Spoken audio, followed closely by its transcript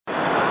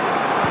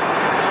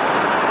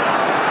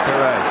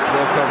as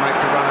Walter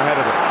makes a run ahead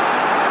of him.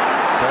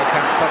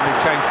 Bergkamp suddenly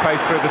changed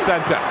pace through the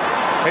centre.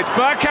 It's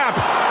Bergkamp!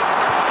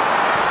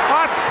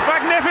 That's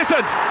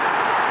magnificent!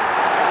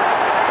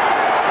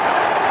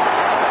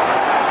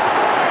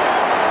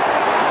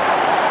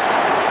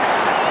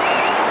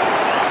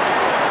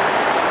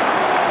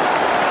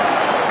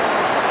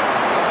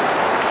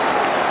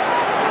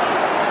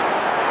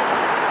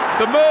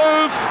 The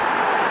move,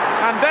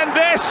 and then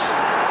this,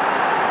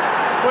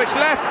 which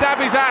left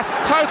Dabby's ass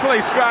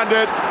totally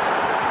stranded.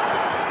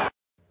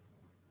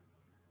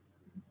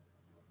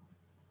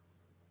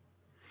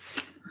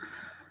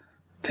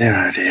 Dear,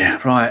 oh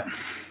dear. Right.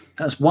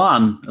 That's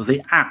one of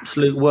the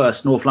absolute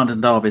worst North London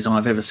derbies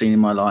I've ever seen in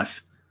my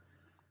life.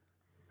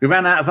 We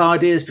ran out of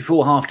ideas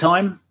before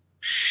half-time.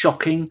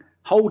 Shocking.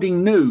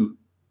 Holding knew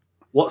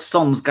what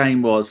Son's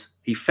game was.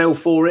 He fell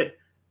for it.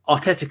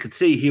 Arteta could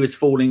see he was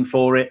falling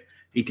for it.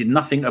 He did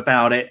nothing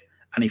about it,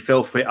 and he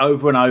fell for it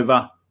over and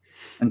over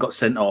and got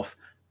sent off.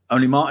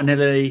 Only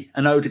Martinelli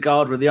and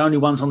Odegaard were the only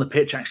ones on the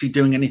pitch actually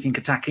doing anything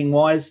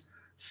attacking-wise.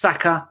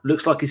 Saka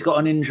looks like he's got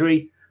an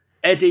injury.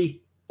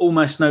 Eddie,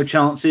 almost no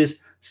chances.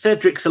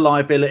 Cedric's a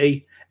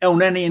liability. El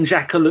Neni and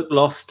Xhaka looked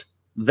lost.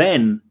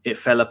 Then it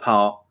fell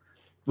apart.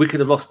 We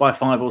could have lost by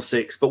 5 or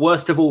 6. But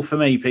worst of all for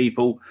me,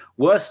 people,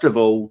 worst of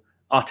all,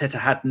 Arteta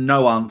had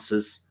no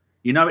answers.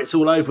 You know it's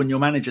all over when your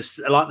manager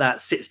like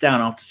that sits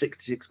down after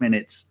 66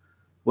 minutes.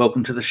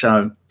 Welcome to the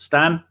show.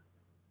 Stan,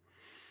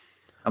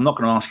 I'm not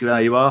going to ask you how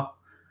you are.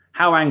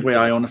 How angry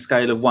are you on a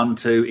scale of 1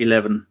 to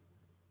 11?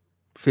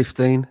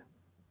 15.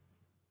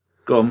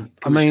 Go on.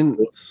 I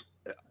mean,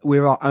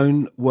 we're our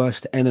own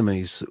worst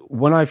enemies.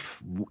 When I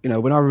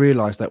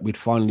realised that we'd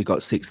finally got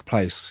 6th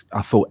place,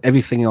 I thought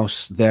everything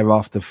else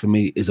thereafter for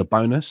me is a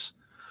bonus.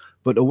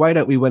 But the way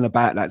that we went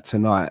about that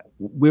tonight,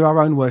 we're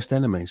our own worst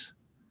enemies.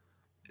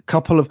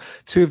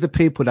 Two of the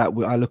people that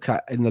I look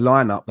at in the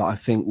lineup that I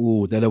think,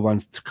 they're the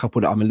ones,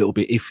 couple that I'm a little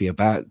bit iffy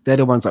about. They're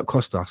the ones that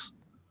cost us.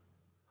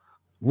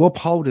 Rob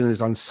Holding has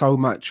done so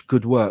much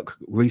good work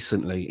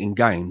recently in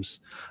games.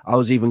 I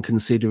was even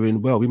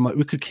considering,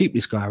 we could keep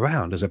this guy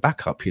around as a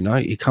backup. You know,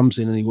 he comes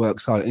in and he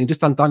works hard, and he just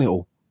done it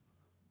all.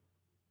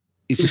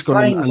 He's just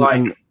gone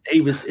and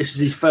it was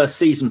his first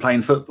season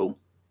playing football.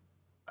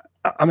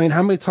 I mean,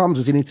 how many times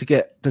does he need to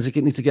get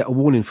a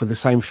warning for the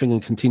same thing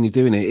and continue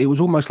doing it? It was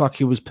almost like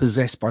he was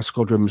possessed by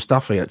Squadron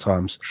Mustafi at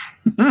times.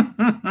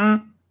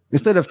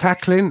 Instead of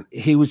tackling,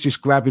 he was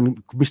just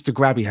grabbing Mr.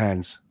 Grabby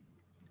hands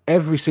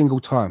every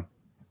single time.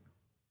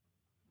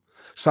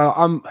 So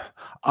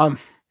I'm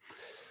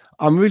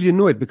really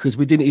annoyed because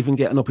we didn't even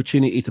get an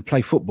opportunity to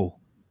play football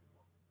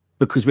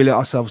because we let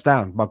ourselves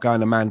down by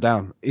going a man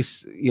down.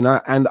 It's,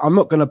 and I'm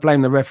not going to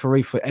blame the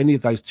referee for any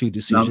of those two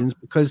decisions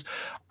because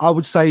I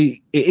would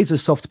say it is a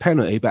soft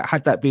penalty, but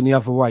had that been the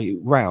other way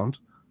round,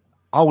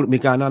 I wouldn't be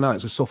going, no,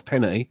 it's a soft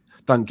penalty.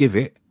 Don't give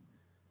it.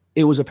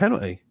 It was a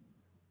penalty.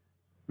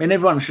 I mean,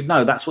 everyone should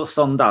know that's what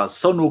Son does.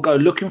 Son will go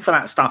looking for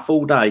that stuff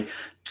all day.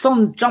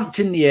 Son jumped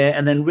in the air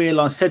and then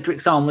realised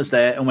Cedric's arm was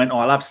there and went,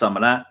 I'll have some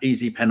of that.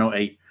 Easy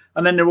penalty.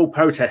 And then they're all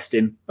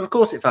protesting. Of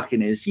course it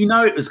fucking is. You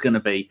know it was going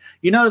to be.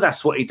 You know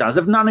that's what he does.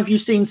 Have none of you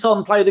seen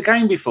Son play the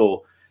game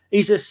before?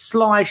 He's a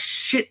sly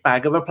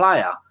shitbag of a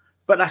player.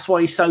 But that's why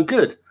he's so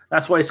good.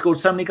 That's why he scored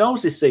so many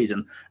goals this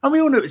season. And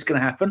we all knew it was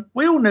going to happen.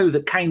 We all knew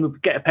that Kane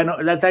would get a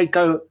penalty.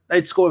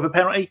 They'd score with a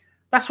penalty.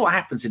 That's what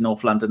happens in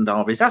North London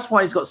derbies. That's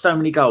why he's got so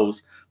many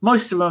goals.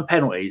 Most of them are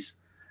penalties.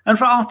 And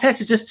for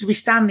Arteta just to be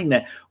standing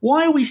there,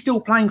 why are we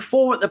still playing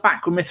 4 at the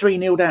back when we're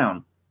 3-0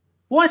 down?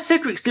 Why is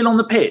Cedric still on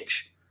the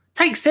pitch?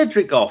 Take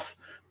Cedric off.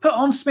 Put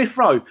on Smith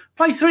Rowe.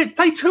 Play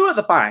 2 at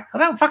the back. I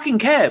don't fucking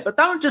care. But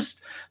don't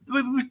just...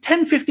 With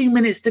 10, 15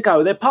 minutes to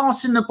go, they're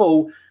passing the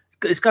ball.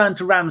 It's going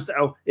to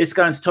Ramsdale. It's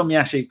going to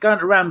Tomiyasu. Going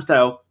to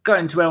Ramsdale.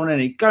 Going to El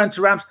Neni. Going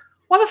to Rams.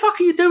 Why the fuck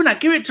are you doing that?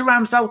 Give it to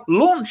Ramsdale.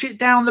 Launch it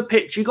down the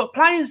pitch. You've got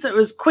players that are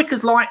as quick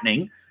as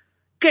lightning,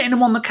 getting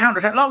them on the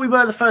counter-attack like we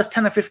were the first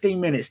 10 or 15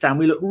 minutes, Dan.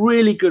 We looked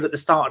really good at the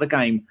start of the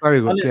game.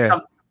 Very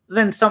good,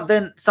 Then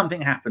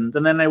something happened,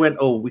 and then they went,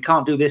 we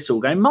can't do this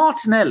all game.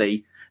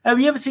 Martinelli... Have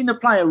you ever seen a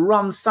player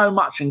run so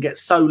much and get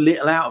so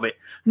little out of it?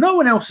 No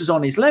one else is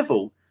on his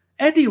level.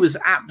 Eddie was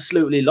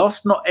absolutely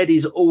lost. Not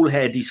Eddie's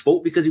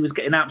fault because he was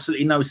getting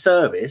absolutely no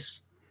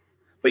service.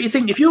 But you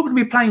think if you're going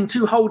to be playing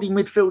 2 holding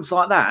midfields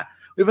like that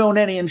with El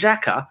Neni and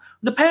Xhaka,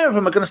 the pair of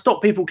them are going to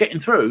stop people getting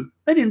through.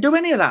 They didn't do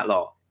any of that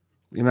lot.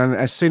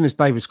 As soon as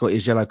Davis got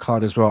his yellow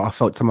card as well, I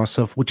thought to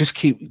myself, well, just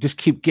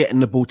keep getting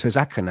the ball to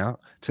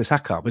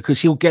Saka,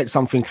 because he'll get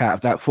something out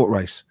of that foot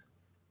race.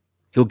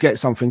 He'll get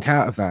something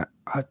out of that.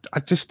 I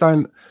just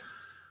don't.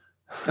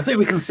 I think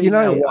we can see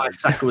now why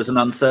Saka was an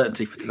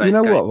uncertainty for today's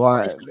game. You know what?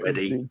 Right?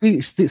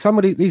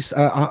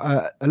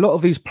 A lot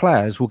of these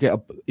players will get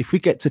if we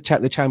get to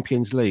the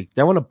Champions League,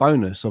 they're on a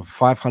bonus of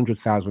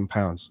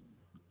 £500,000.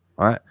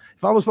 Right?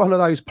 If I was one of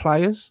those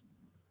players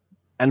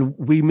and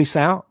we miss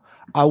out,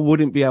 I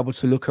wouldn't be able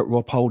to look at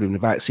Rob Holding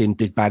without seeing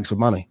big bags of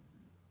money.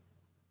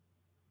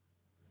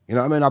 You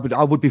know what I mean?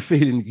 I would be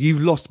feeling,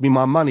 you've lost me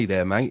my money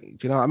there, mate.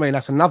 Do you know what I mean?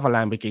 That's another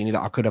Lamborghini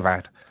that I could have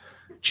had.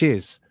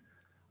 Cheers.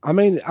 I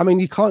mean,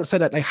 you can't say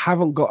that they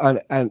haven't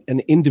got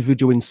an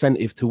individual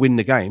incentive to win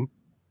the game.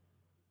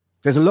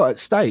 There's a lot at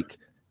stake.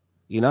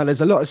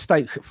 There's a lot at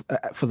stake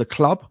for the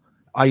club,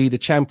 i.e. the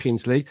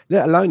Champions League,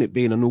 let alone it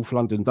being a North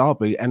London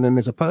derby. And then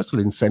there's a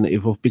personal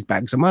incentive of big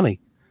bags of money.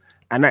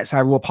 And that's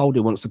how Rob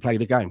Holding wants to play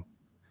the game.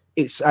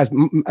 It's as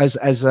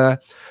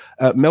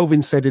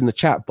Melvin said in the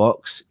chat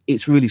box,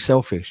 it's really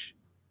selfish.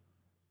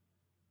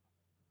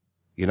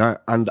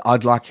 And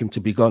I'd like him to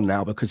be gone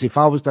now, because if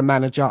I was the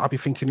manager, I'd be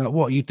thinking, like,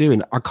 what are you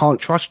doing? I can't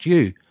trust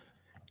you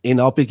in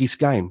our biggest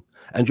game.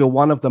 And you're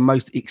one of the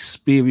most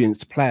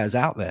experienced players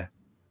out there.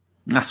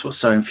 That's what's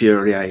so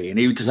infuriating.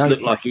 He just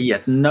looked like he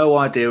had no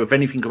idea of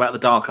anything about the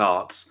dark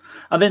arts.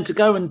 And then to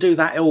go and do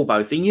that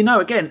elbow thing,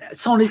 again,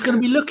 Son is going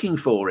to be looking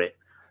for it.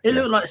 It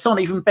looked like Son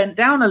even bent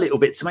down a little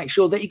bit to make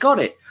sure that he got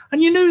it.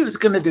 And you knew he was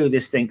going to do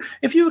this thing.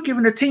 If you were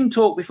given a team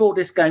talk before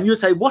this game, you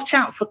would say, watch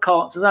out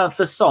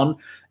for Son.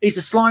 He's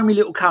a slimy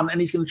little cunt, and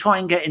he's going to try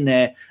and get in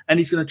there, and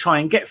he's going to try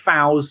and get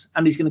fouls,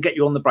 and he's going to get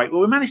you on the break.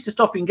 Well, we managed to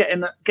stop him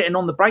getting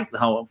on the break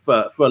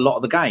for a lot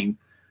of the game.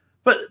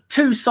 But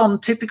two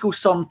typical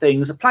Son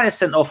things, a player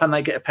sent off and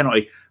they get a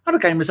penalty. And the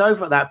game was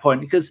over at that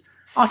point, because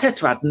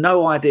Arteta had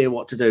no idea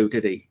what to do,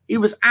 did he? He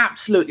was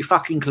absolutely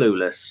fucking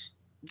clueless.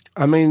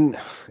 I mean,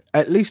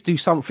 at least do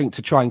something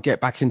to try and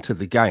get back into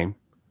the game.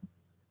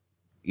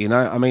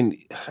 I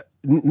mean,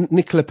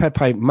 Nicola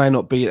Pepe may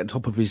not be at the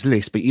top of his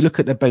list, but you look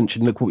at the bench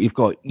and look what you've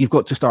got. You've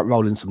got to start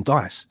rolling some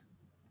dice.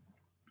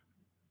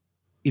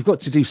 You've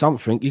got to do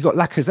something. You've got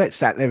Lacazette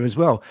sat there as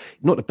well.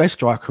 Not the best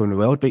striker in the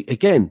world, but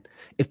again,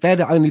 if they're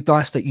the only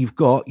dice that you've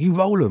got, you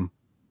roll them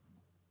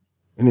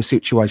in a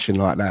situation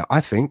like that,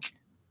 I think.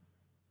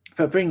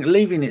 But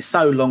leaving it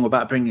so long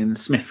about bringing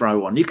Smith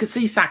Rowe on, you could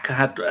see Saka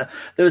had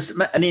there was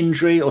an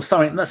injury or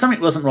something. Something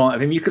wasn't right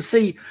with him. You could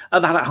see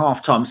that at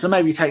half time. So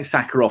maybe take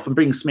Saka off and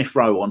bring Smith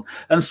Rowe on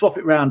and swap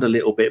it round a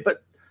little bit.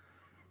 But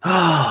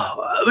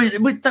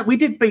we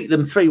did beat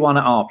them 3-1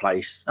 at our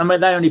place. I mean,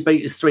 they only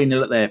beat us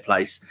 3-0 at their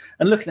place.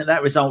 And looking at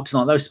that result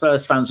tonight, those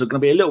Spurs fans are going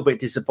to be a little bit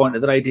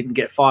disappointed that they didn't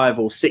get 5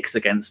 or 6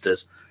 against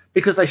us.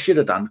 Because they should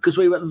have done, because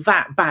we were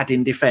that bad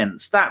in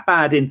defence, that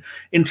bad in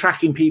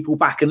tracking people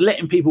back and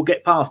letting people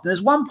get past. And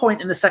there's one point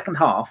in the second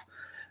half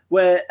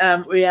where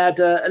we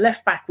had a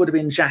left back would have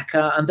been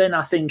Xhaka, and then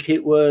I think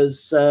it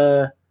was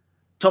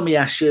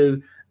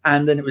Tomiyasu,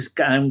 and then it was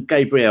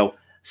Gabriel.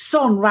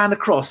 Son ran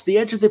across the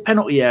edge of the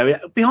penalty area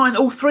behind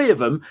all three of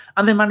them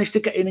and then managed to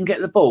get in and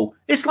get the ball.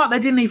 It's like they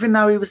didn't even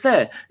know he was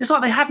there. It's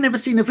like they had never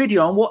seen a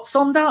video on what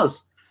Son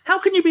does. How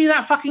can you be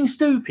that fucking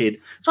stupid?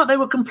 It's like they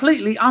were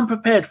completely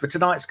unprepared for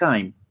tonight's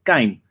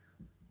game.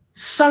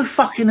 So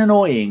fucking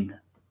annoying.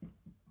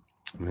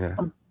 Yeah.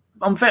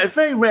 I'm very,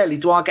 very rarely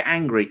do I get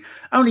angry.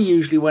 Only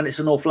usually when it's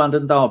a North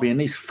London derby and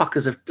these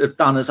fuckers have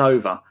done us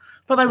over.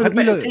 But they were a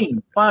better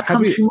team by a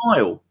country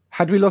mile.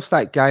 Had we lost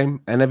that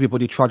game and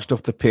everybody trudged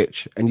off the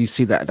pitch and you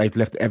see that they've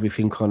left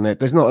everything on there,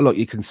 there's not a lot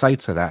you can say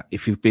to that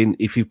if you've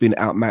been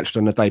outmatched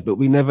on the day. But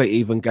we never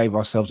even gave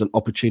ourselves an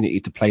opportunity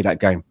to play that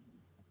game.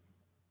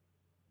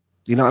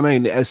 You know what I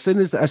mean? As soon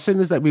as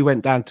that we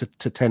went down to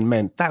 10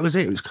 men, that was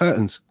it. It was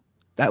curtains.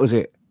 That was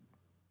it.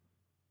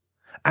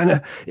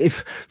 And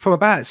if from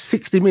about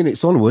 60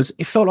 minutes onwards,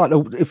 it felt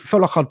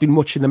like I'd been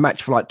watching the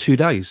match for like 2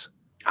 days.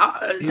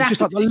 Exactly. It was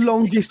just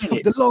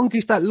like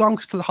the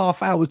longest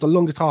half hour was the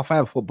longest half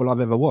hour of football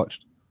I've ever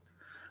watched.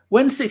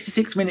 When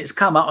 66 minutes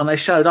come up and they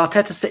showed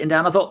Arteta sitting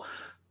down, I thought,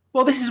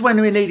 well, this is when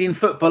we need in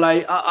football.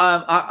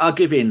 I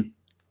give in.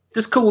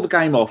 Just call the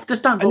game off.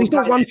 Just don't. And he's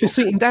not one for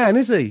sitting down,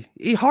 is he?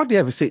 He hardly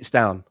ever sits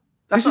down.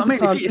 That's what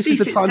I mean. If he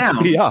sits down,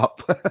 to be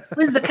up. I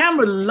mean, the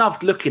camera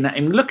loved looking at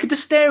him,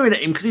 just staring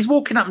at him because he's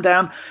walking up and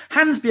down,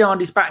 hands behind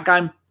his back,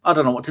 going, "I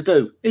don't know what to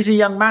do." He's a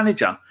young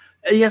manager.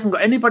 He hasn't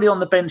got anybody on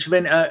the bench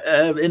in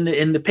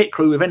the pit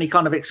crew with any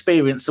kind of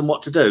experience on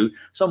what to do.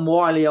 Some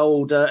wily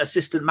old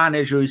assistant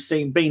manager who's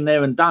been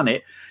there and done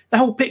it. The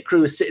whole pit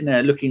crew was sitting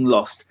there looking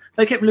lost.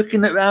 They kept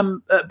looking at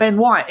Ben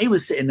White. He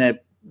was sitting there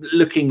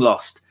looking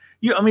lost.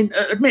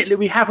 Admittedly,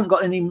 we haven't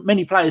got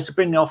many players to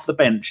bring off the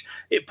bench.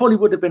 It probably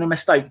would have been a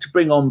mistake to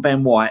bring on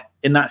Ben White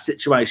in that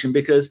situation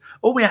because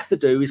all we have to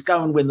do is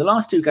go and win the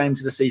last 2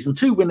 games of the season,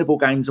 2 winnable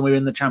games, and we're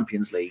in the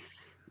Champions League.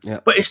 Yeah.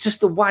 But it's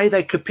just the way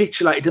they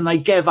capitulated and they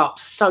gave up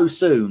so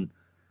soon.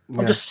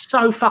 I'm just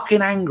so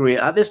fucking angry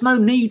at that. There's no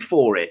need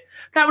for it.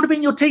 That would have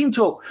been your team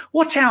talk.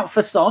 Watch out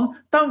for Son.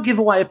 Don't give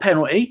away a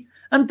penalty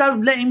and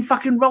don't let him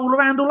fucking roll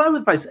around all over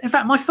the place. In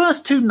fact, my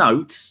first 2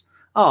 notes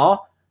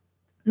are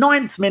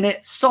 9th minute,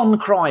 Son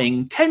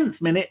crying.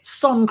 10th minute,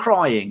 Son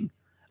crying.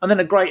 And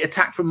then a great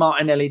attack from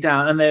Martinelli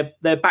down and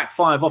their back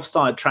 5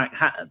 offside trap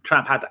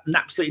had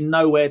absolutely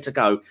nowhere to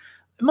go.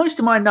 Most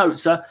of my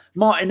notes are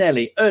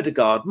Martinelli,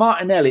 Ødegaard,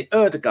 Martinelli,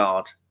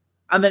 Ødegaard.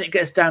 And then it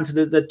gets down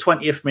to the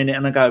 20th minute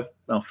and I go,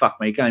 well, fuck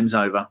me, game's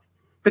over.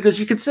 Because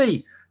you could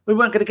see we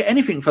weren't going to get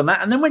anything from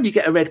that. And then when you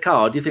get a red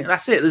card, you think,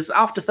 that's it. There's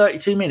after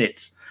 32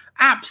 minutes.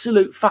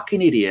 Absolute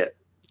fucking idiot.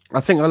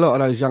 I think a lot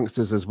of those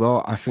youngsters as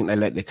well, I think they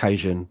let the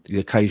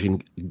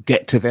occasion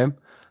get to them.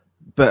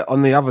 But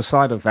on the other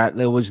side of that,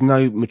 there was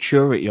no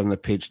maturity on the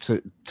pitch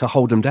to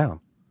hold them down.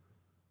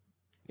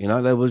 You know,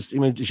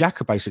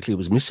 Xhaka basically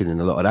was missing in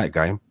a lot of that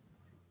game.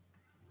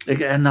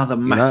 Another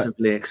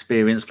massively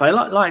experienced player,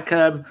 like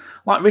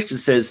Richard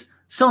says,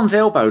 Son's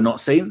elbow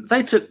not seen.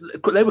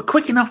 They were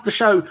quick enough to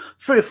show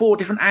 3 or 4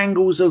 different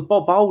angles of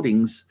Bob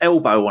Holding's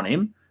elbow on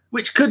him,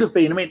 which could have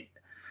been. I mean,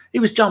 he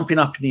was jumping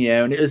up in the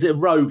air, and it was a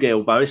rogue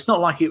elbow. It's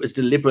not like it was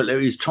deliberately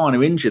he was trying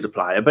to injure the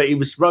player, but he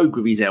was rogue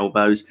with his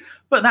elbows.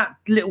 But that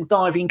little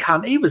diving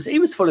cunt, he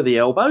was full of the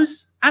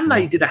elbows, and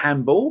they did a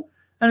handball.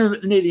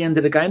 And near the end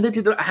of the game, they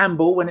did a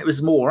handball when it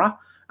was Mora.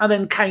 And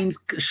then Kane's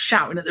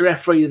shouting at the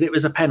referee that it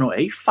was a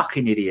penalty.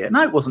 Fucking idiot.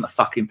 No, it wasn't a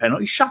fucking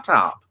penalty. Shut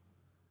up.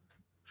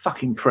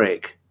 Fucking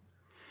prick.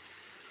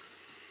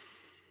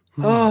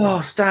 Oh,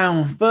 it's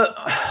down. But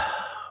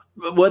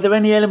were there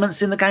any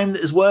elements in the game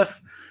that is worth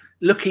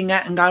looking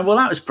at and going, well,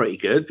 that was pretty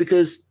good?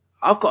 Because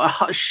I've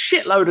got a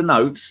shitload of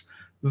notes.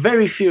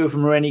 Very few of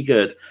them are any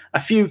good.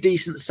 A few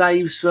decent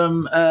saves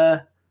from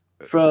Ramsdale.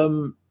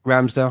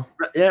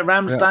 Yeah,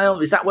 Ramsdale.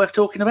 Yeah. Is that worth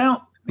talking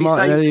about?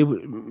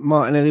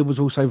 Martinelli was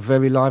also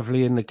very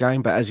lively in the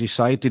game, but as you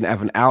say, didn't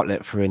have an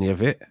outlet for any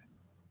of it.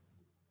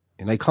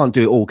 And he can't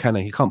do it all, can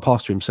he? He can't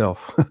pass to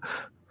himself.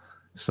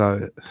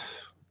 So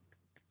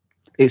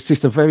it's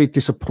just a very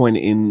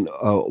disappointing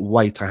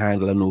way to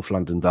handle a North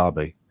London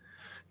derby,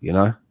 you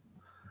know?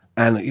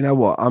 And you know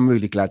what? I'm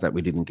really glad that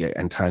we didn't get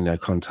Antonio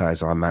Conte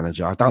as our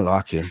manager. I don't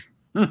like him.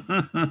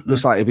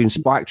 Looks like he'd been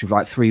spiked with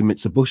like 3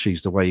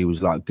 Mitsubishis the way he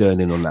was like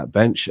gurning on that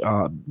bench.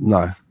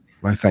 No,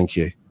 thank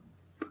you.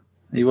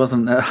 He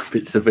wasn't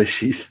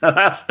Mitsubishi, so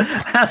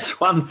that's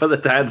one for the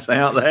dads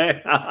out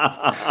there.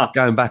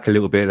 Going back a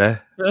little bit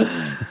there.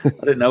 I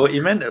didn't know what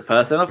you meant at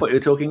first, and I thought you were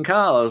talking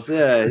cars.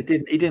 Yeah, he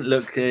didn't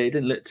look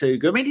too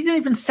good. I mean, he didn't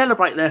even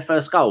celebrate their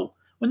first goal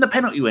when the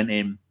penalty went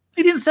in.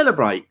 He didn't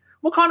celebrate.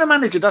 What kind of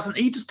manager doesn't?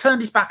 He just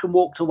turned his back and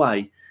walked away.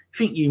 You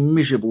think, you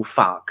miserable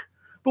fuck.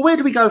 But where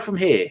do we go from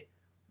here?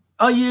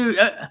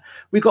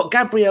 We've got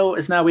Gabriel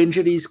is now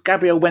injured.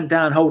 Gabriel went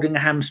down holding a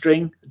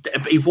hamstring.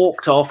 He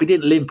walked off. He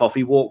didn't limp off.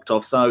 He walked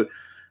off. So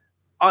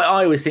I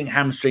always think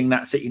hamstring,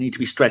 that's it. You need to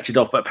be stretched it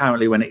off. But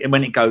apparently when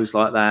it goes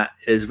like that,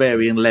 there's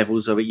varying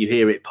levels of it. You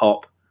hear it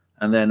pop,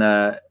 and then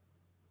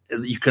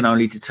you can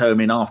only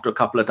determine after a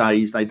couple of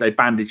days. They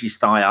bandage his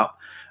thigh up,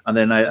 and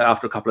then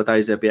after a couple of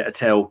days they'll be able to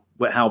tell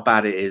how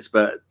bad it is.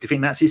 But do you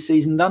think that's his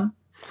season done?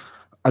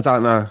 I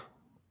don't know.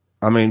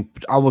 I mean,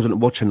 I wasn't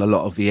watching a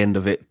lot of the end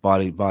of it,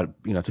 by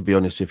to be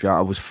honest with you.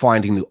 I was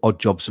finding the odd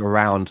jobs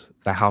around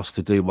the house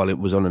to do while it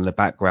was on in the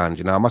background.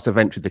 You know, I must have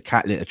emptied the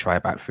cat litter tray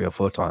about 3 or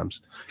 4 times.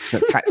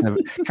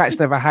 Cat's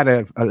never had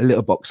a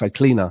litter box so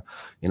cleaner.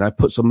 You know,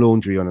 put some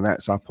laundry on and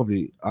that. So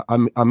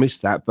I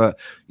missed that. But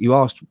you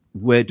asked,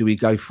 where do we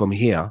go from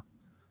here?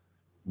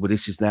 Well,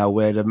 this is now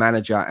where the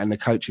manager and the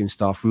coaching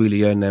staff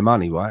really earn their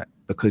money, right?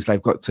 Because they've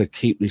got to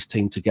keep this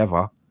team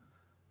together.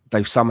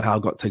 They've somehow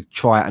got to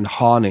try and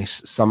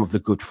harness some of the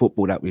good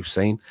football that we've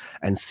seen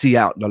and see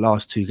out the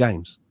last 2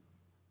 games.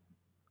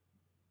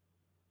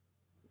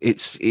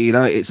 It's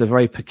a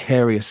very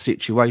precarious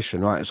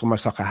situation, right? It's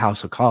almost like a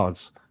house of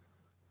cards,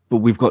 but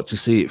we've got to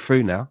see it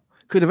through now.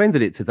 Could have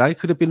ended it today.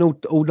 Could have been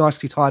all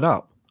nicely tied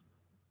up.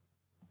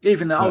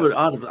 Even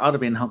I'd have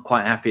been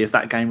quite happy if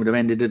that game would have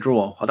ended a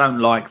draw. I don't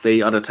like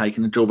I'd have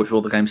taken a draw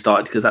before the game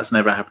started, because that's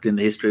never happened in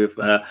the history of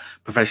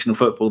professional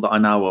football that I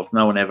know of.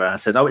 No one ever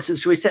has said,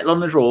 should we settle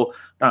on the draw?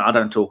 I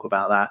don't talk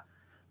about that.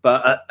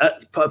 But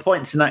at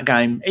points in that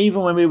game,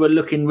 even when we were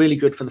looking really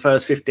good for the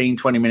first 15,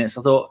 20 minutes,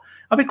 I thought,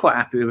 I'd be quite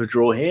happy with a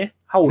draw here.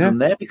 Hold them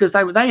there, because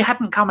they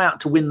hadn't come out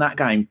to win that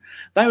game.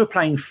 They were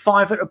playing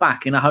 5 at the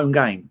back in a home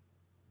game.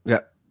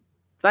 Yeah.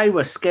 They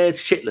were scared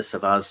shitless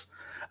of us.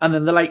 And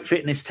then the late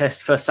fitness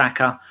test for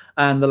Saka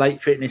and the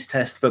late fitness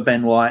test for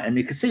Ben White. And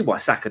you can see why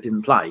Saka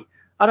didn't play.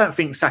 I don't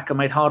think Saka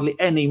made hardly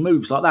any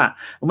moves like that.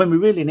 And when we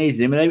really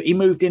needed him, he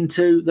moved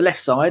into the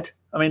left side.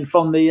 I mean,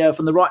 from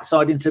the right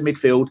side into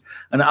midfield.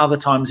 And at other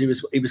times he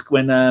was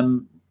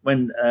when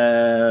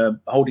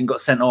Holding got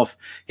sent off,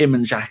 him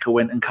and Xhaka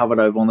went and covered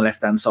over on the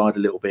left-hand side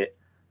a little bit.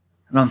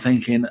 And I'm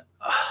thinking,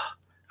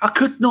 I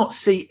could not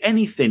see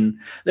anything.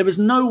 There was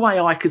no way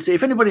I could see.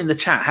 If anybody in the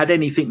chat had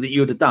anything that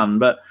you would have done,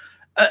 but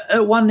at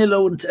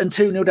 1-0 and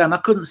 2-0 down, I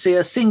couldn't see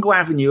a single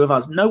avenue of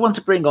us. No one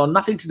to bring on,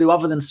 nothing to do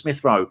other than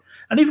Smith Rowe.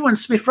 And even when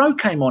Smith Rowe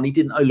came on, he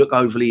didn't look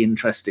overly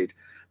interested.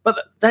 But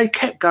they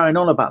kept going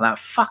on about that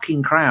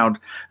fucking crowd.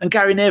 And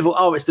Gary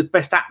Neville, it's the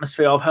best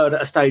atmosphere I've heard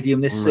at a stadium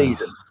this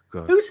season.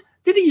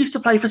 Did he used to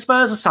play for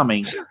Spurs or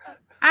something?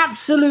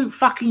 Absolute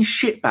fucking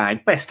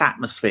shitbag, best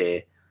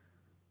atmosphere.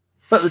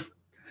 But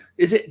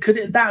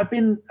could that have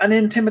been an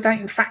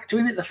intimidating factor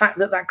in it? The fact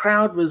that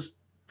crowd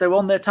they were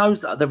on their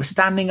toes, they were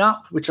standing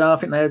up, which I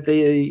think they had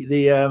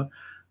the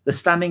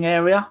standing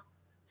area.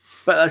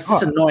 But it's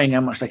just annoying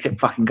how much they kept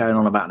fucking going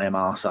on about them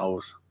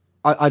arseholes.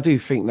 I do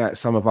think that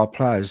some of our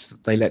players,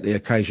 they let the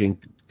occasion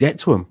get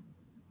to them.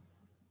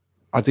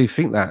 I do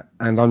think that,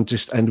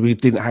 and we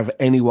didn't have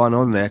anyone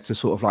on there to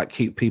sort of like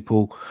keep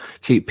people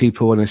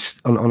on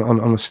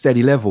a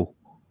steady level.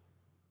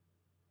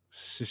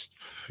 It's just,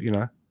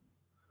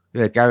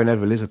 Gary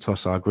Neville is a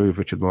tosser. I agree with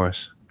Richard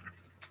Morris.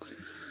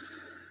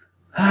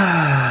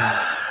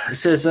 It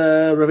says,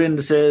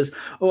 Ravinder says,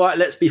 all right,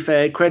 let's be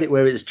fair, credit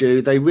where it's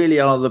due. They really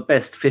are the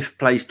best fifth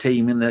place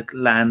team in the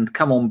land.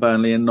 Come on,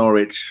 Burnley and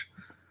Norwich.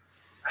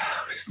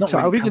 It's not So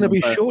really are we going to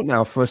be Burnley. short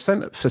now for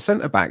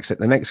centre backs at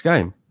the next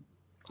game?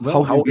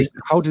 Well,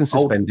 Holding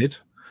suspended.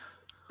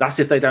 That's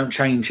if they don't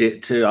change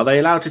it to. Are they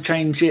allowed to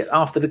change it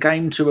after the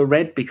game to a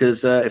red?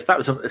 Because if that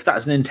was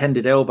an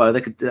intended elbow,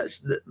 they could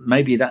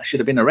maybe that should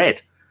have been a red.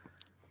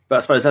 But I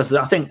suppose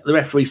I think the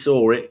referee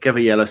saw it, gave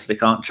a yellow, so they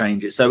can't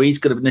change it. So he's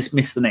going to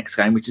miss the next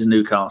game, which is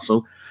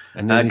Newcastle.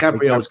 And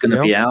Gabriel's going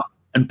to be out,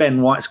 and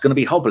Ben White's going to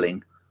be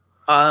hobbling.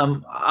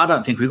 I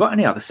don't think we've got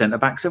any other centre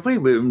backs, have we?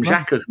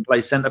 Xhaka can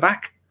play centre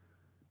back.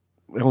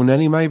 Or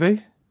Nenny,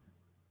 maybe.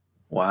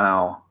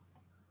 Wow.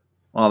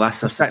 Well,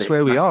 that's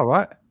where we are,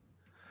 right?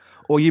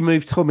 Or you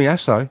move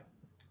Tomiyasu.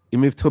 You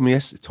move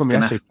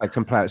Tomiyasu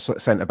can play at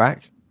centre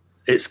back.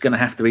 It's going to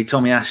have to be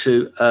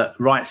Tomiyasu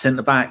right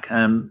centre back,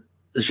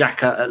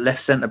 Xhaka at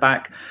left centre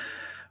back.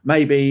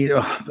 Maybe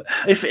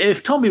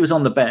if Tommy was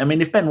on the bench, I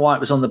mean, if Ben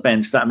White was on the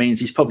bench, that means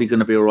he's probably going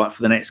to be all right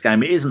for the next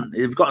game. It isn't.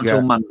 We've got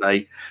until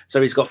Monday,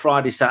 so he's got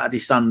Friday, Saturday,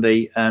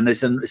 Sunday, and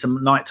it's a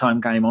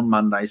nighttime game on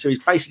Monday. So he's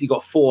basically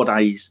got 4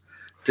 days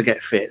to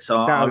get fit. So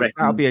I reckon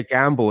that'll be a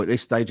gamble at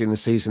this stage in the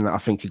season that I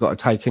think you've got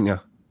to take, in you.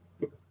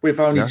 With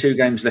only 2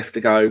 games left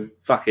to go,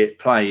 fuck it,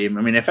 play him.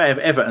 I mean, if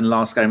Everton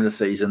last game of the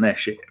season, they're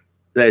shit.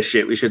 They're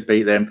shit. We should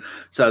beat them.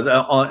 So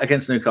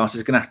against Newcastle,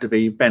 it's going to have to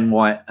be Ben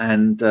White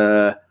and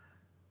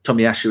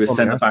Tomiyasu as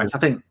centre backs. I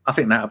think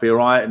that'll be all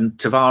right. And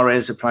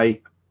Tavares will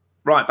play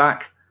right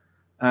back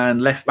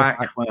and left back.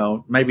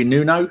 Well, maybe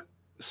Nuno,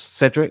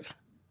 Cedric.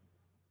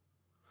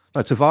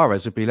 No,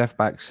 Tavares would be left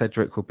back.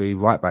 Cedric will be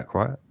right back.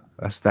 Right.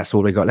 That's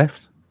all we got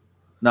left.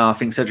 No, I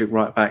think Cedric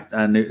right back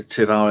and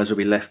Tavares will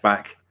be left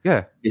back.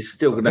 Yeah, he's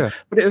still going to.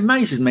 But it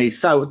amazes me.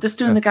 So just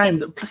doing the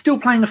game, still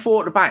playing the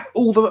 4 at the back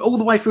all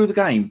the way through the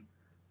game.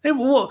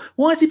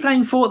 Why is he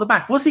playing 4 at the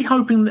back? What's he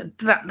hoping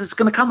that's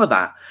going to come of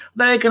that?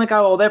 They're going to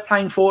go, they're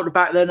playing 4 at the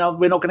back, then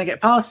we're not going to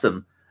get past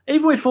them.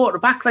 Even with 4 at the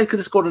back, they could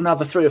have scored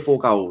another 3 or 4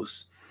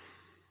 goals.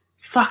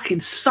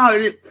 Fucking so.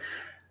 It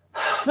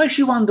makes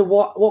you wonder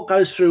what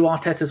goes through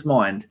Arteta's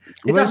mind.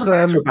 It doesn't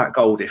matter about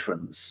goal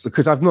difference.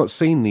 Because I've not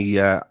seen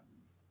the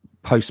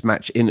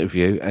post-match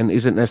interview, and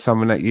isn't there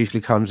someone that usually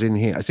comes in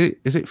here?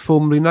 Is it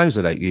formerly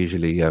Noza that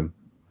usually?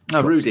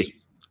 Rudy.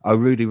 Oh,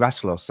 Rudy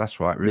Raslos, that's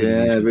right.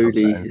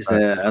 Rudy is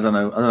there. I don't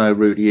know who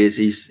Rudy is.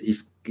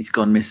 He's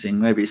gone missing.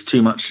 Maybe it's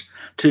too much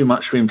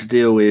for him to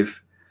deal with.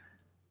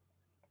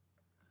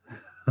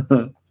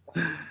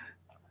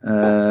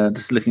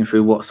 Just looking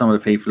through what some of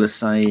the people are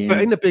saying.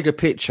 But in the bigger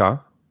picture,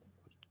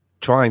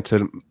 trying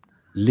to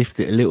lift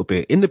it a little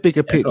bit. In the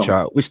bigger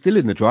picture, we're still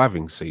in the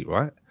driving seat,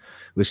 right?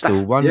 We're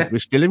still We're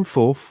still in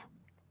 4th.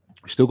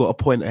 We've still got a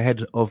point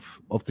ahead of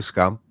the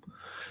scum.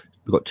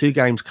 We've got 2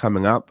 games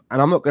coming up,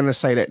 and I'm not going to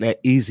say that they're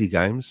easy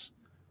games.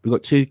 We've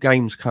got 2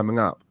 games coming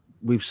up.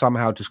 We've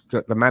somehow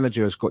the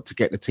manager has got to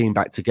get the team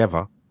back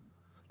together.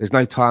 There's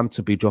no time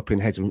to be dropping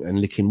heads and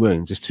licking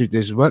wounds.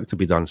 There's work to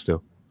be done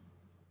still.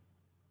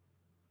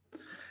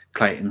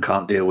 Clayton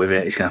can't deal with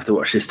it. He's going to have to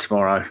watch this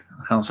tomorrow.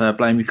 I can't say I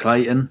blame you,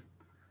 Clayton.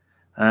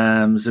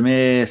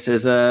 Zamir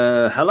says,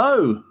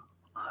 hello.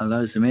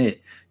 Hello, Zamir.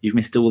 You've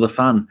missed all the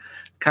fun.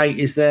 Kate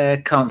is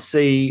there. Can't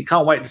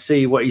wait to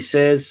see what he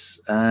says.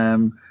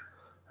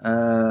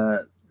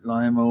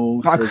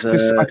 Lionel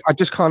says, I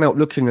just can't help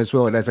looking as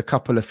well. There's a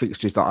couple of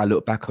fixtures that I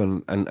look back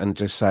on and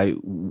just say,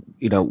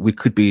 we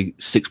could be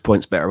 6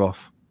 points better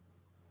off,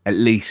 at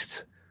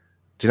least.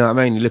 Do you know what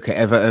I mean? You look at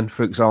Everton,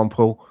 for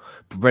example,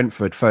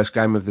 Brentford, first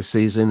game of the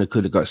season, they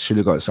should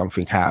have got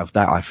something out of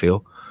that, I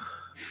feel.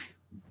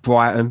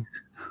 Brighton,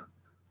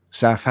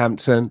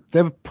 Southampton,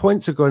 their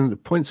points are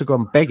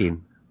gone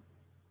begging.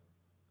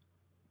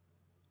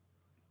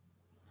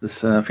 The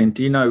surfing.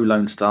 Do you know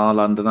Lone Star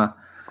Londoner?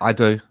 I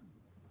do.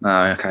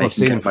 No, okay. I've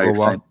seen him for a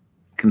while.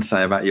 Can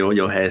say about your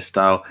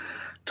hairstyle.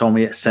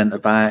 Tommy at centre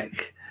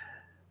back.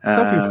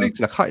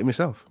 Self-inflicted. I cut it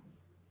myself.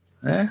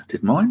 Yeah,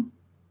 did mine.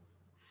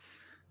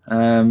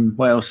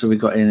 What else have we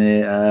got in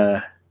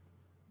here?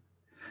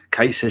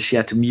 Kate says she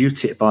had to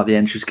mute it by the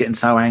end. She was getting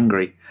so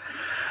angry.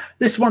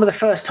 This is one of the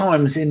first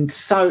times in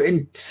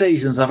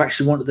seasons I've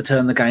actually wanted to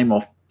turn the game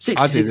off.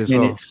 66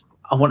 minutes. Well.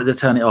 I wanted to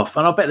turn it off,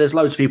 and I bet there's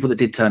loads of people that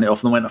did turn it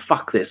off and went,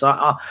 "Fuck this!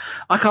 I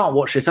can't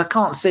watch this. I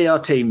can't see our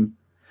team."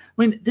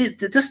 I mean,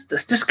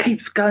 just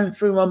keeps going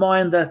through my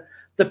mind the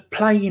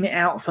playing it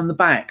out from the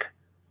back.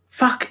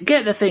 Fuck,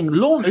 get the thing,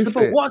 launch the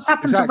ball. What's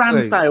happened to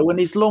Ramsdale when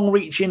his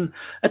long-reaching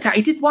attack?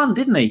 He did one,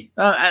 didn't he?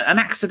 An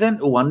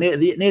accidental one near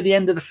the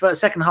end of the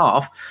second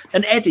half,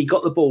 and Eddie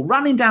got the ball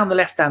running down the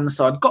left-hand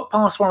side, got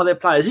past one of their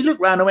players. He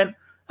looked round and went,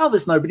 "Oh,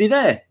 there's nobody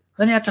there."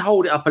 Then he had to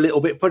hold it up a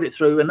little bit, put it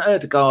through, and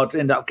Erdegaard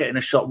ended up getting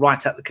a shot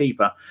right at the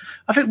keeper.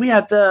 I think we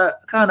had, go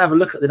and have a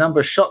look at the number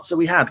of shots that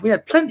we had. We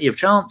had plenty of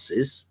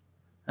chances.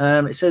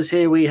 It says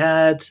here we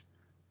had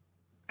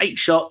 8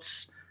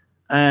 shots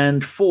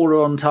and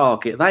 4 on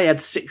target. They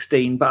had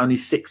 16, but only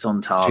 6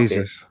 on target.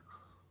 Jesus.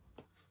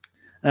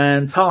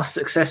 And pass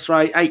success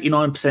rate,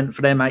 89%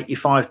 for them,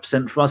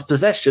 85% for us.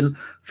 Possession,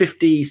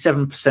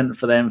 57%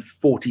 for them,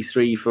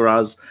 43% for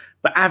us.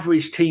 But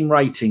average team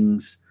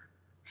ratings,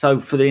 so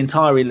for the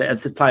entire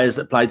of the players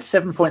that played,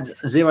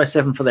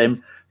 7.07 for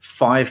them,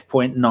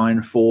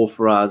 5.94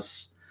 for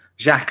us.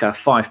 Xhaka,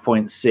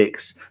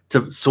 5.6.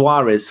 To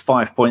Suarez,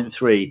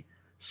 5.3.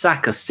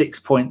 Saka,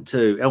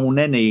 6.2.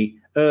 Elneny,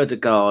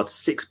 Erdegaard,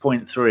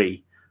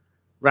 6.3.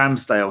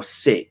 Ramsdale,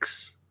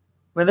 6.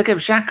 When they gave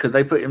Xhaka,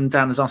 they put him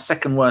down as our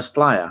second worst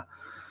player.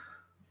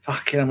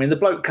 Fucking, I mean, the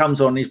bloke comes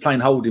on, he's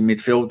playing holding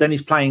midfield, then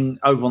he's playing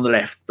over on the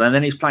left, and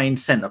then he's playing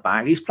centre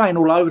back. He's playing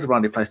all over the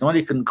bloody place. No one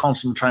he can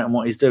concentrate on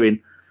what he's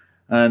doing.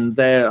 And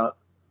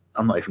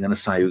I'm not even going to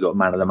say we got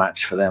man of the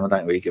match for them. I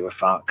don't really give a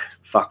fuck.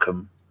 Fuck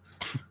them.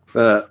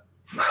 But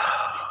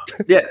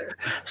yeah,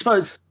 I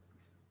suppose.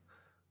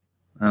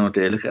 Oh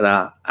dear, look at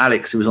that.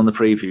 Alex, who was on the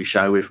preview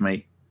show with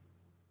me.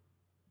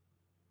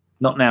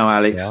 Not now,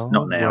 Alex.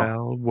 Not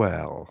now.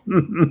 Well.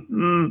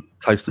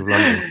 Toast of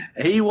London.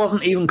 He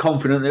wasn't even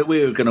confident that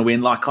we were going to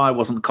win, like I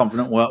wasn't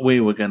confident we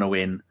were going to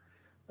win.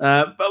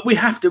 But we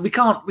have to. We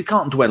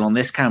can't dwell on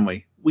this, can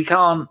we? We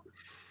can't.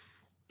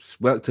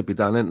 There's work to be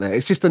done, isn't there?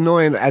 It's just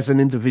annoying as an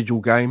individual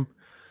game,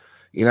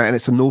 and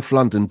it's a North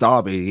London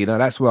derby.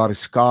 That's where the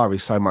scar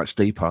is so much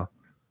deeper.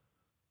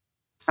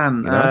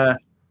 And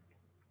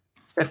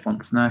Steph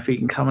wants to know if he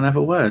can come and have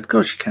a word. Of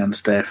course you can,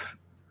 Steph.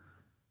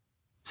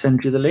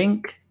 Send you the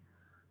link.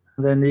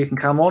 Then you can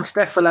come on.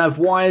 Steph will have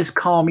wise,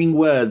 calming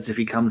words if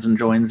he comes and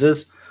joins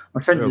us.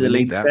 I'll send you the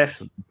link,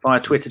 Steph, via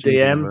Twitter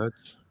DM. Words.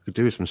 Could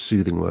do with some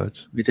soothing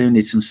words. We do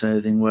need some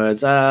soothing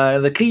words.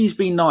 The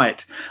Keysby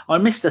Knight. I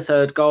missed the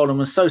third goal and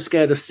was so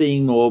scared of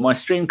seeing more. My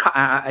stream cut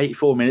out at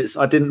 84 minutes.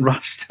 I didn't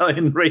rush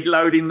in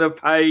reloading the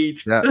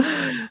page. Yeah.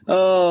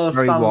 Oh,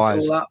 very sun's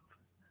wise. all up.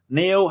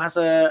 Neil has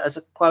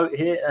a quote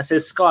here. It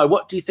says, Sky,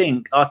 what do you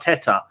think,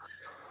 Arteta?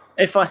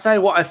 If I say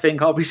what I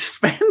think, I'll be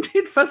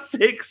suspended for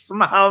 6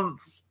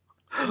 months.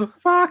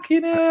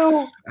 Fucking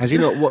hell. Has he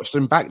not watched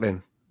them back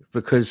then?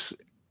 Because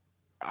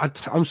I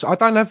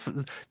don't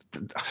have...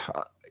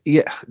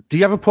 Yeah. Do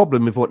you have a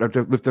problem with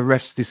with the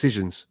refs'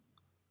 decisions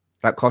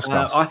that cost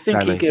us? I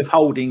think he gave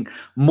Holding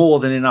more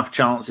than enough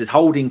chances.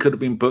 Holding could have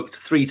been booked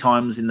 3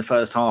 times in the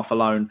first half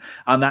alone,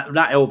 and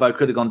that elbow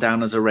could have gone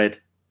down as a red.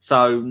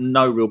 So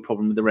no real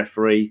problem with the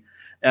referee.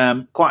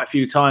 Quite a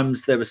few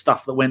times there was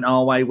stuff that went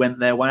our way, went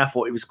their way. I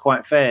thought it was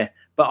quite fair,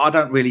 but I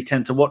don't really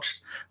tend to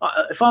watch.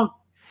 If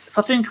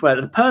I think about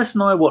it, the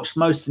person I watched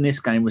most in this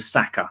game was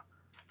Saka,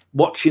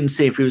 watching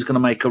see if he was going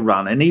to make a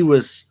run, and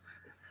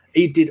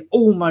he did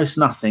almost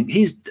nothing.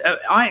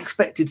 I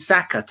expected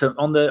Saka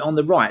on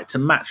the right to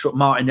match what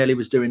Martinelli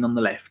was doing on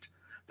the left.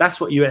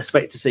 That's what you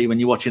expect to see when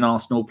you're watching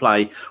Arsenal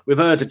play, with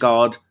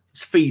Erdegaard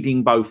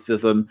feeding both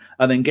of them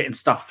and then getting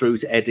stuff through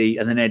to Eddie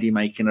and then Eddie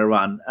making a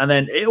run. And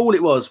then all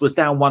it was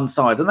down one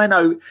side. And they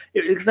know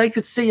they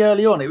could see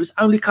early on it was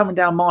only coming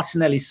down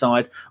Martinelli's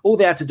side. All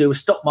they had to do was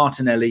stop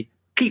Martinelli,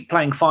 keep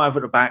playing 5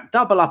 at the back,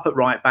 double up at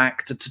right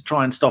back to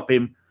try and stop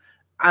him.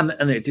 And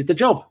it did the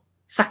job.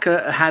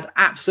 Saka had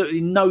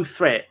absolutely no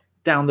threat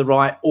down the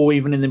right or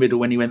even in the middle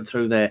when he went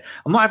through there.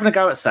 I'm not having a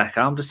go at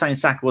Saka. I'm just saying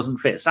Saka wasn't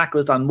fit. Saka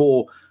has done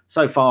more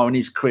so far in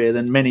his career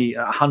than many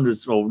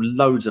hundreds or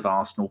loads of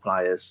Arsenal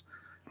players.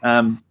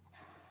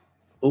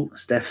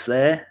 Steph's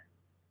there.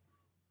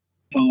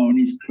 Far in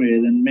his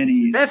career than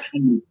many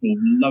hundreds or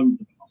loads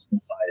of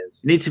Arsenal players.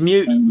 You need to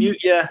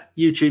mute your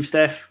YouTube,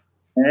 Steph.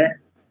 Yeah.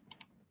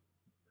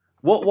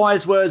 What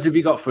wise words have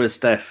you got for us,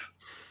 Steph?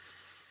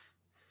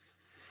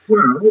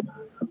 Well,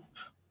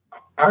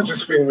 I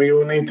just think we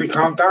all need to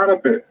calm down a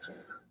bit.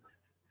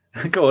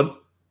 Go on.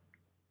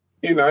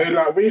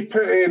 We've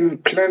put in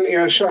plenty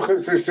of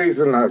shockers this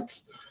season,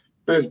 lads.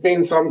 There's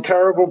been some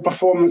terrible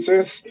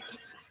performances.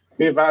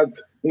 We've had,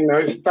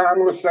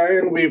 Stan was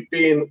saying we've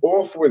been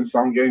awful in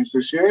some games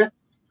this year.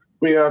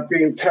 We have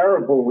been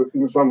terrible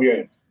in some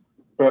games.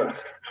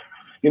 But,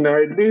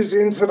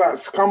 losing to that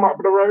scum up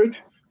the road,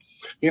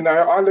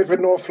 I live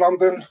in North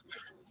London.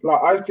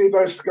 I see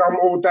those scum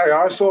all day.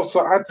 I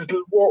had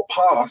to walk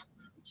past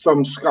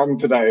some scum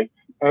today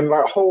and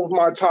hold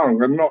my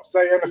tongue and not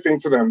say anything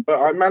to them,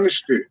 but I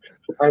managed to.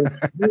 And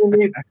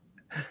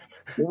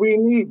we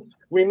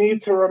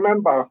need to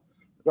remember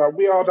that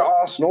we are the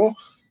Arsenal.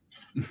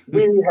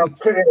 We have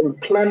put in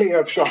plenty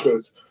of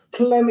shockers,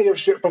 plenty of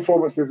shit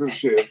performances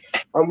this year,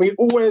 and we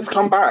always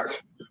come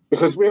back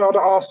because we are the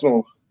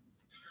Arsenal.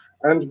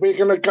 And we're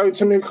gonna go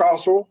to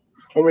Newcastle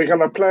and we're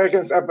gonna play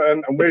against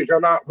Everton and we're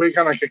gonna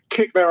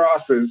kick their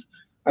asses,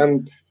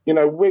 and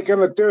we're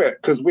gonna do it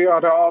because we are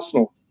the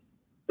Arsenal.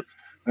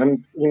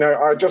 And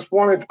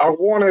I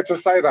wanted to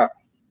say that.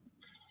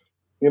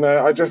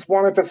 I just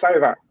wanted to say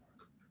that.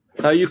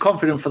 So you're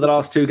confident for the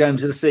last 2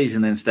 games of the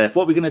season then, Steph?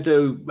 What are we going to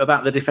do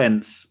about the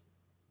defence?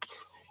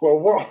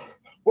 Well,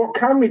 what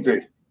can we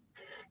do?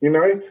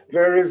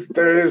 There is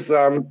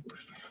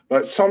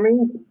Tommy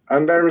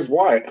and there is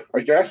White, I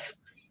guess.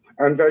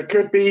 And there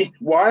could be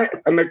White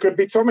and there could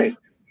be Tommy.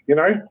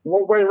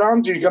 What way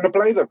around are you going to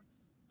play them?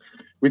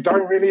 We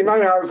don't really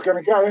know how it's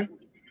going to go.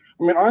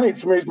 I mean, I need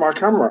to move my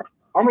camera.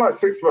 I'm like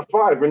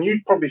 6'5", and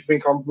you'd probably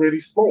think I'm really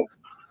small.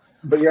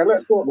 But yeah,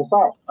 let's sort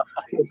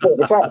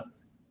this out.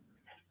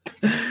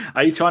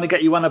 Are you trying to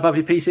get you one above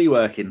your PC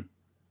working?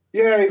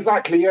 Yeah,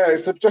 exactly. Yeah,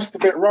 it's just a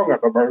bit wrong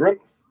at the moment.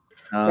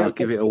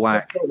 Give it a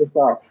whack. Do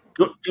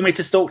you want me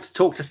to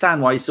talk to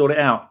Stan while you sort it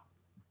out?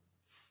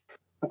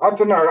 I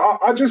don't know.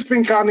 I just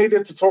think I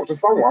needed to talk to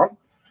someone.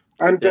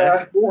 And,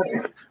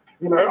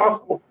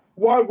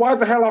 why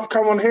the hell I've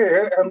come on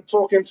here and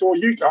talking to all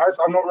you guys,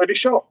 I'm not really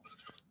sure.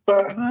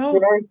 But, I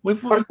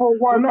thought,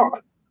 why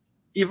not?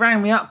 You've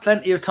rang me up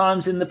plenty of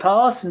times in the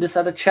past and just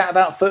had a chat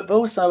about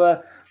football.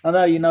 So I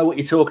know you know what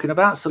you're talking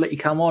about. So let you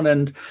come on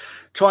and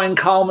try and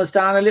calm us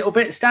down a little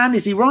bit. Stan,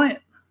 is he right?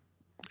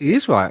 He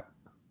is right.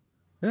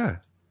 Yeah,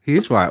 he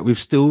is right. We've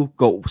still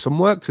got some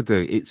work to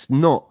do. It's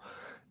not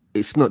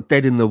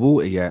dead in the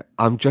water yet.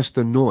 I'm just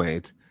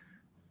annoyed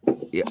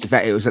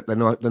that it was at the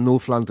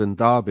North London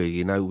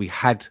derby. We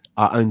had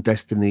our own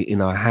destiny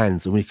in our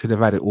hands and we could have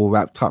had it all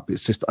wrapped up.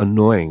 It's just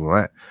annoying,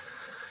 right?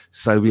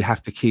 So we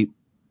have to keep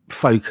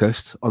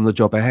focused on the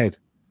job ahead.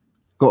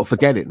 Got to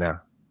forget it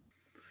now.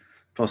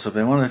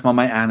 Possibly. I wonder if my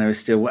mate Anna is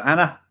still...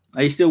 Anna,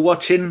 are you still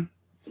watching?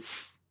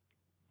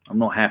 I'm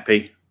not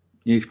happy.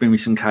 You need to bring me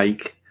some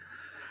cake.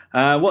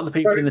 What are the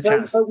people in the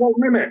chat? So what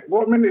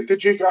minute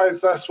did you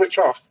guys switch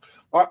off?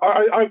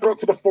 I got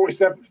to the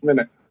 47th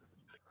minute.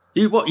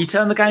 You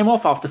turned the game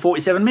off after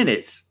 47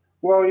 minutes?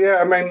 Well, yeah,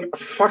 I mean,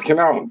 fucking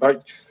hell.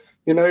 Like,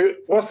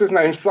 what's his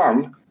name?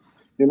 Son.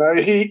 When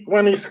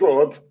he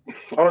scored,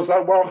 I was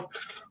like, well,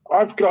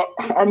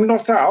 I'm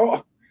not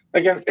out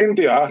against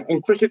India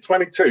in cricket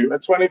 22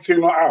 at 22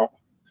 not out.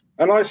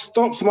 And I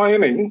stopped my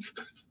innings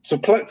to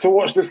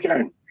watch this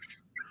game.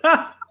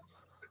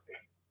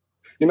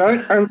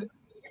 And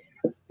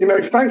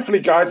thankfully,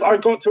 guys, I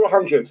got to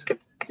 100.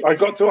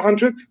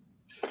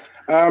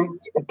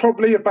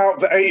 Probably about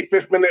the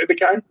 85th minute of the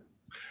game.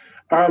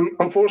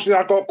 Unfortunately,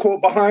 I got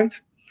caught behind,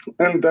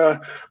 and I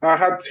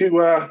had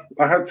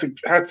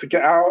to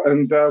get out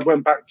and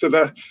went back to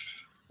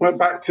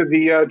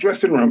the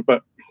dressing room.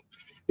 But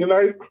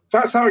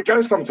that's how it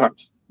goes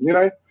sometimes.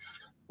 Like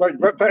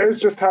that is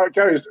just how it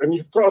goes, and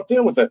you've got to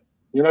deal with it.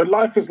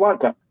 Life is like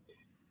that.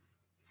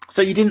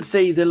 So you didn't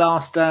see the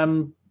last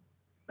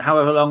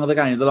however long of the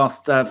game, the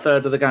last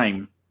third of the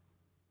game?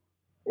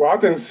 Well, I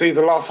didn't see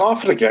the last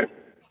half of the game.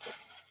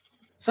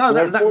 So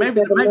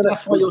maybe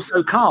that's why you're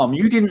so calm.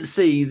 You didn't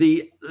see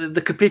the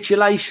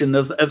capitulation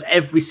of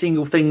every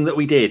single thing that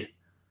we did.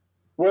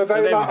 Were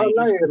they like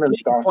allaying and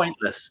stuff?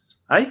 Pointless,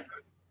 eh?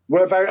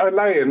 Were they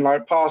allaying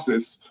like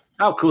passes?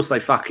 Oh, of course they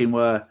fucking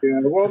were.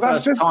 Yeah, well,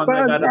 that's just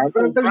Spurs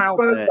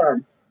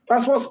fans.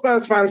 That's what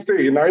Spurs fans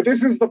do.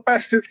 This is the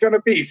best it's going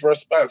to be for a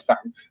Spurs fan.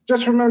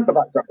 Just remember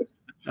that, guys.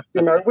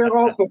 We're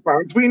Arsenal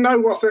fans. We know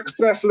what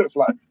success looks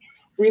like.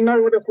 We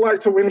know what it's like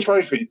to win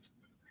trophies.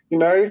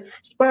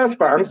 Spurs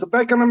fans,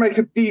 they're going to make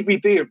a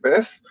DVD of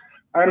this,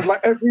 and like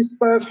every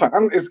Spurs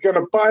fan is going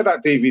to buy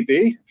that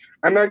DVD,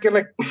 and they're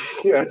going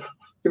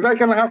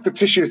to have the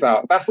tissues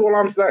out. That's all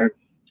I'm saying.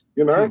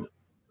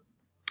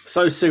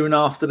 So soon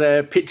after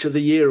their Pitch of the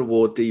Year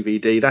award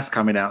DVD, that's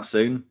coming out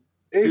soon.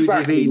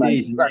 Exactly, 2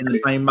 DVDs in the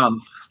same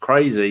month. It's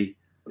crazy.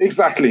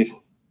 Exactly.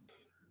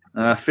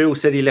 Phil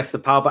said he left the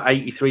pub at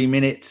 83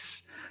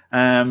 minutes.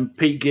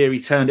 Pete Geary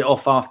turned it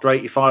off after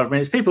 85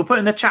 minutes. People put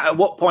in the chat, at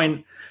what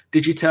point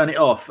did you turn it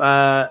off?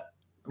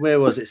 Where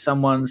was it?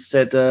 Someone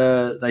said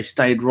they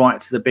stayed right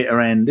to the bitter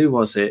end. Who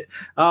was it?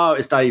 Oh,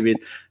 it's David.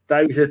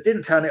 David says,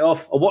 didn't turn it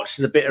off. I watched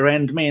the bitter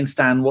end. Me and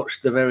Stan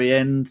watched the very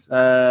end.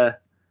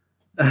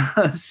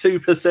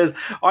 Super says,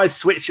 I'm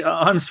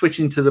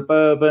switching to the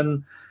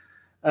bourbon.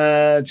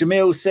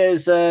 Jamil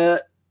says,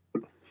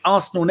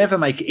 Arsenal never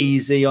make it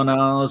easy on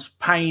ours.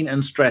 Pain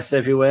and stress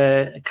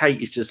everywhere. Kate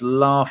is just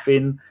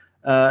laughing.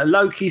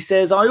 Loki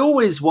says, I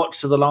always watch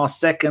to the last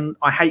second.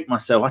 I hate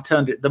myself. I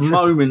turned it the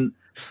moment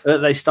that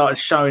they started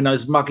showing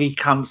those muggy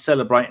cunts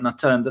celebrating. I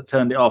turned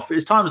it off. It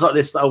was times like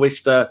this that I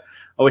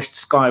wished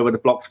Sky would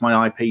have blocked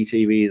my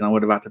IPTVs and I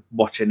would have had to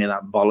watch any of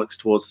that bollocks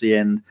towards the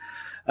end.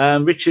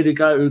 Richard,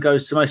 who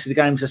goes to most of the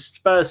games, says,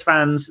 Spurs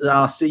fans,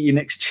 I'll see you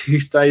next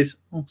Tuesdays.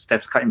 Oh,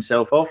 Steph's cut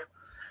himself off.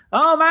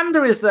 Oh,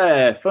 Amanda is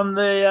there from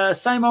the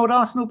Same Old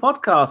Arsenal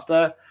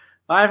podcast.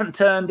 I haven't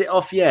turned it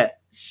off yet.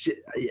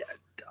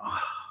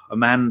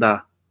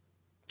 Amanda.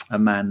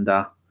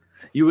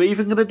 You were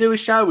even going to do a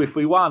show if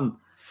we won,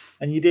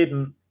 and you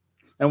didn't,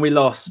 and we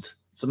lost.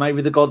 So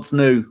maybe the gods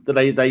knew that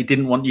they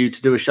didn't want you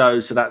to do a show,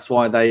 so that's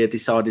why they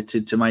decided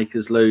to make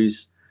us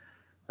lose.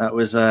 That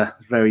was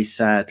very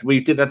sad. I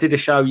did a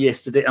show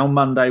yesterday on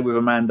Monday with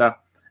Amanda,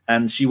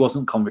 and she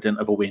wasn't confident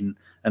of a win.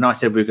 And I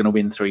said we were going to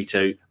win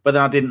 3-2. But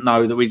then I didn't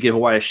know that we'd give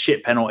away a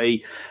shit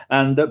penalty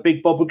and that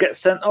Big Bob would get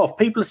sent off.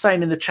 People are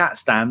saying in the chat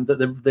stand that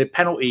the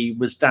penalty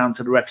was down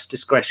to the ref's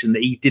discretion,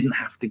 that he didn't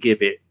have to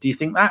give it. Do you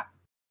think that?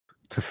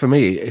 For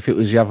me, if it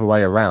was the other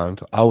way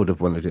around, I would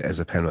have wanted it as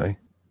a penalty,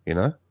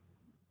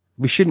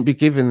 We shouldn't be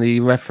giving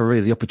the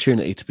referee the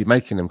opportunity to be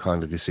making them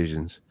kind of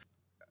decisions.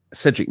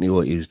 Cedric knew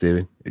what he was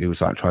doing. He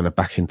was like trying to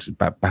back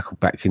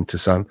into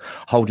Son.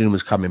 Holding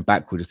was coming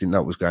back. We just didn't know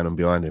what was going on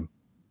behind him.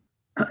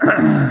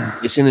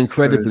 It's an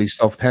incredibly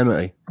soft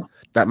penalty.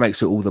 That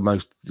makes it all the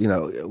most,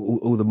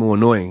 all the more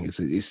annoying.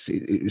 So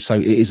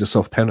it is a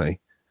soft penalty.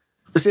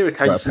 This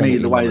irritates me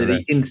the way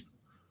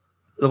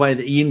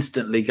that he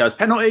instantly goes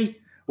penalty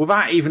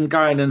without even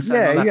going and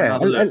saying,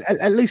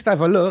 At least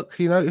have a look.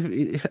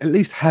 At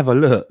least have a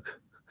look.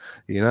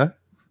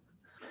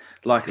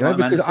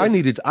 Because I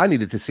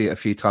needed to see it a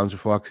few times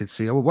before I could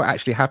see what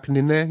actually happened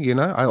in there.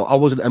 I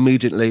wasn't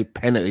immediately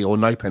penalty or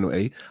no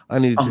penalty. I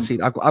needed to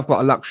see. I've got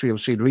a luxury of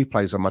seeing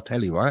replays on my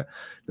telly, right?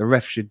 The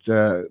ref should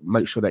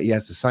make sure that he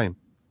has the same.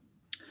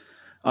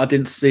 I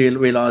didn't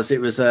realise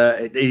it was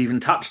it even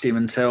touched him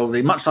until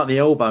much like the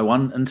elbow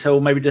one,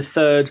 until maybe the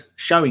third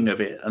showing of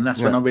it, and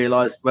that's when I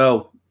realised.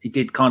 Well, he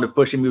did kind of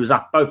push him. He was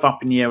both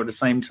up in the air at the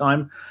same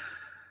time,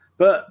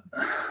 but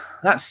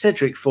that's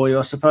Cedric for you,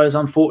 I suppose.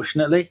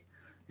 Unfortunately.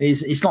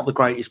 He's not the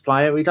greatest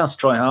player. He does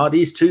try hard.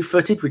 He's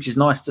two-footed, which is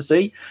nice to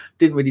see.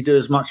 Didn't really do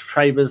as much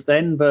favours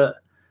then, but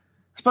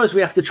I suppose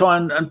we have to try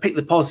and pick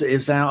the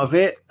positives out of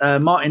it.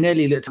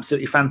 Martinelli looked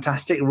absolutely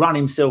fantastic. Run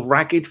himself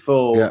ragged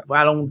for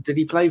how long did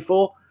he play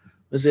for?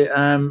 Was it?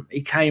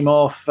 He came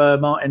off.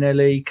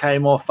 Martinelli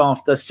came off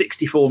after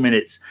 64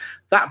 minutes.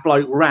 That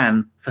bloke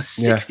ran for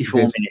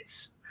 64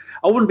 minutes.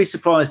 I wouldn't be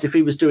surprised if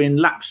he was doing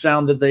laps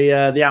around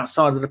the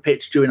outside of the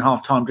pitch during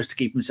half time just to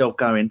keep himself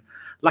going.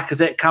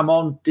 Lacazette come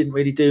on, didn't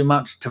really do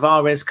much.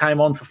 Tavares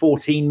came on for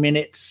 14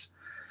 minutes.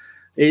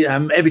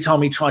 Every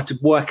time he tried to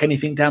work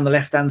anything down the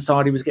left-hand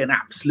side, he was getting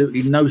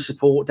absolutely no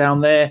support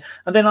down there.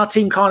 And then our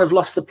team kind of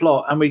lost the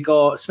plot, and we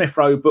got Smith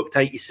Rowe booked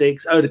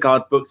 86,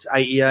 Odegaard booked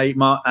 88,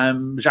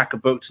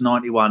 Xhaka booked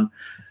 91.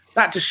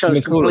 That just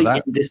shows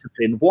complete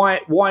indiscipline.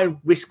 Why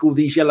risk all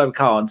these yellow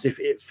cards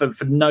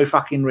for no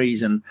fucking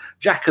reason?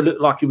 Xhaka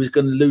looked like he was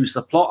going to lose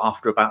the plot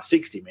after about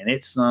 60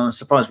 minutes. And I'm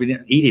surprised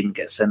he didn't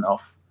get sent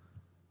off.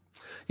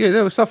 Yeah,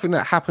 there was something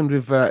that happened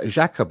with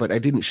Xhaka, but they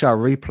didn't show a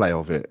replay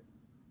of it.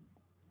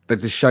 They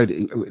just showed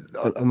it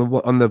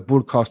on the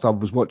broadcast I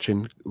was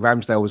watching.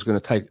 Ramsdale was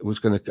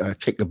going to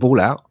kick the ball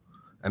out,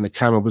 and the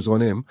camera was on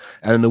him,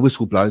 and then the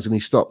whistle blows, and he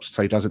stops,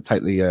 so he doesn't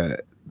take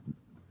the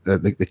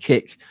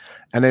kick,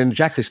 and then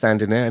Xhaka's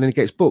standing there, and then he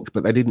gets booked,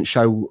 but they didn't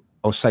show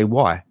or say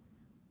why.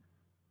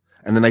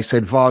 And then they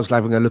said VAR's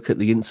having a look at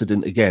the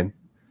incident again,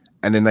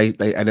 and then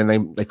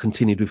they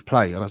continued with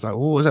play, and I was like,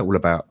 what was that all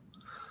about?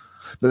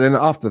 But then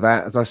after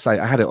that, as I say,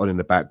 I had it on in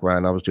the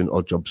background. I was doing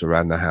odd jobs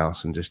around the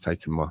house and just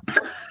taking my...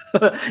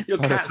 Your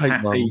cat's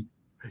happy.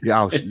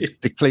 I was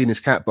the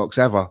cleanest cat box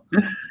ever.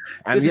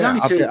 And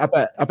I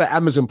bet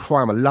Amazon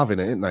Prime are loving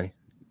it, aren't they?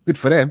 Good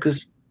for them.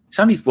 Because it's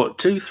only,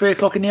 2-3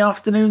 o'clock in the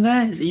afternoon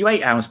there? Are you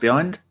 8 hours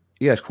behind?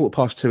 Yeah, it's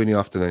 2:15 in the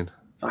afternoon.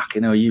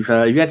 Fucking hell, you've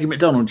had your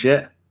McDonald's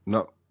yet?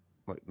 No,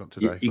 not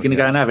today. You're going to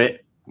go and have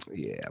it?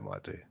 Yeah, I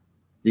might do.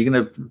 You're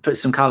going to put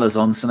some colours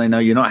on so they know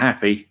you're not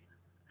happy?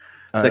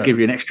 They'll give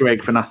you an extra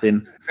egg for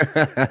nothing.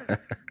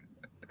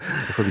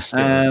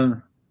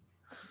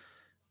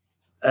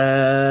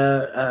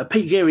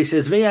 Pete Geary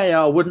says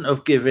VAR wouldn't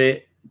have gave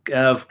it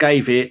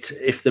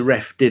if the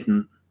ref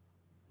didn't.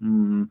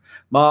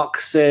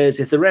 Mark says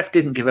if the ref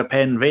didn't give a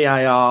pen,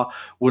 VAR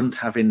wouldn't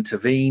have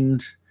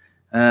intervened.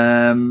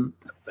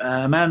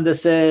 Amanda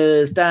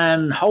says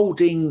Dan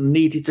Holding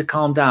needed to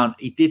calm down.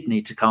 He did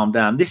need to calm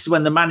down. This is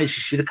when the manager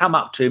should have come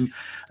up to him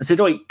and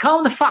said, "Oi,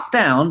 calm the fuck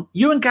down.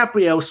 You and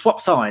Gabriel swap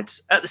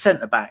sides at the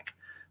centre back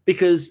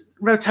because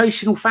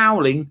rotational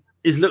fouling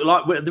looked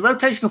like the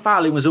rotational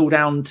fouling was all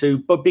down to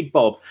Big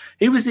Bob.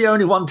 He was the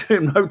only one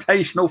doing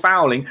rotational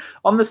fouling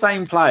on the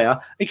same player.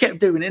 He kept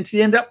doing it until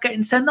he ended up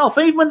getting sent off.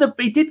 Even when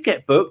he did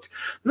get booked,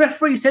 the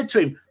referee said to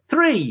him,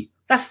 3.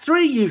 That's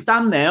 3 you've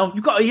done now.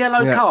 You've got a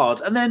yellow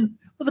card. And then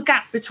the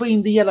gap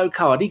between the yellow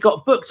card, he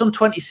got booked on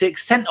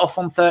 26, sent off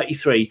on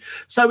 33.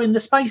 So in the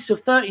space of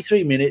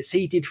 33 minutes,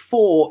 he did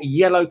 4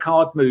 yellow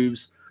card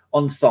moves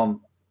on Son.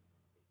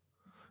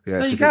 Yeah,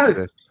 there you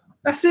go.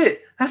 That's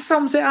it. That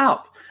sums it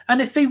up. And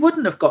if he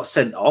wouldn't have got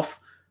sent off,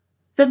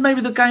 then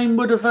maybe the game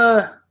would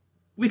have...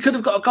 we could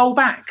have got a goal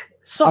back.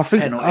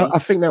 Penalty. I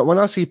think that when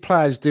I see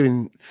players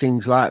doing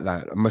things like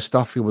that,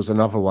 Mustafi was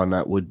another one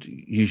that would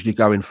usually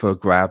go in for a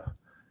grab.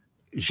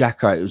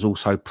 Xhaka is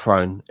also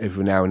prone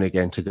every now and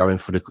again to go in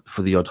for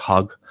the odd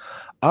hug.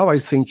 I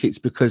always think it's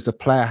because the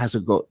player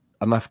hasn't got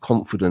enough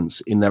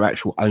confidence in their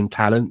actual own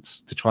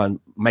talents to try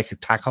and make a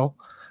tackle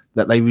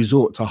that they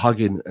resort to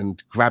hugging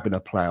and grabbing a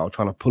player or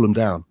trying to pull them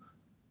down.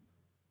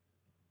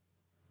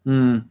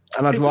 And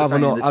I'd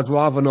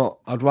rather not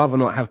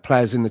have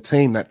players in the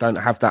team that don't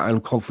have that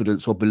own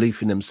confidence or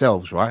belief in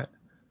themselves, right?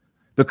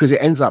 Because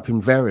it ends up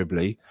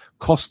invariably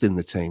costing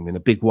the team in a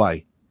big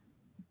way.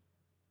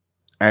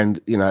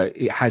 And,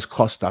 it has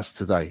cost us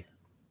today.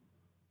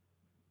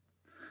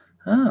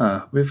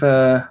 We've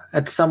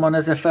had someone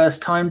as a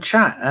first-time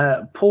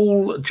chat.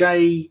 Paul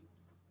J.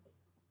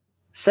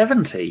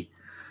 70.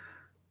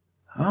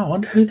 Oh, I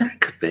wonder who that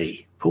could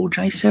be. Paul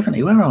J.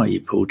 70. Where are you,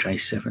 Paul J.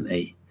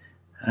 70?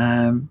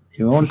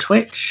 You're on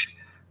Twitch.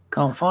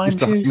 Can't find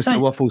you. Mr.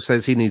 Waffle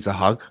says he needs a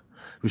hug.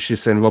 We should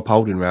send Rob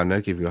Holding round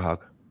there, give you a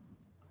hug.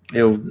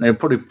 They'll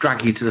probably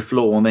drag you to the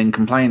floor and then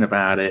complain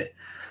about it.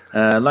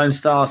 Lone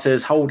Star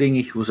says Holding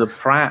equals a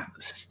prat.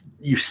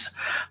 I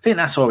think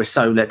that's why we're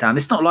so let down.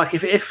 It's not like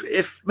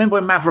if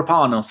remember when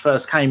Mavropanos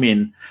first came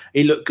in,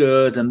 he looked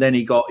good and then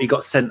he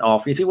got sent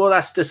off. And you think, well,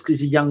 that's just because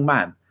he's a young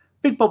man.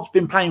 Big Bob's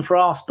been playing for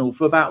Arsenal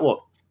for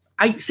about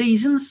 8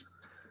 seasons.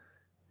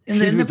 He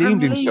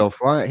redeemed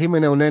himself, right? Him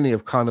and El Neni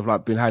have kind of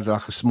had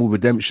like a small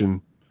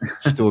redemption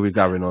story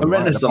going on. A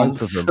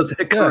renaissance of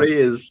their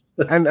careers.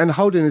 And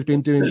Holding had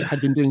been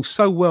doing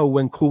so well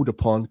when called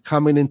upon,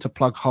 coming in to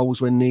plug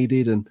holes when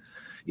needed, and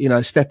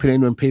stepping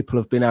in when people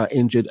have been out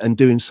injured and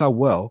doing so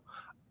well.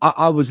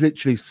 I was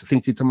literally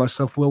thinking to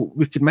myself, well,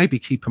 we could maybe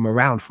keep him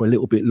around for a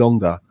little bit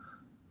longer.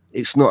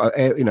 It's not,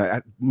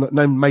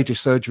 no major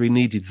surgery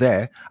needed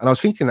there. And I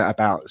was thinking that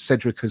about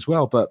Cedric as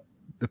well, but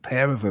the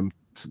pair of them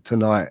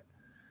tonight,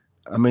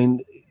 I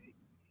mean,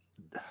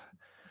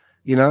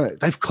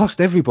 they've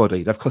cost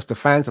everybody. They've cost the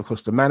fans, they've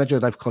cost the manager,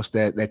 they've cost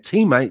their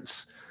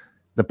teammates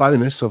the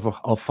bonus of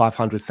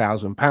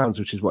 £500,000,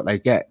 which is what they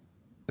get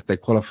if they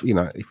qualify.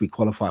 If we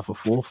qualify for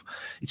fourth,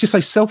 it's just so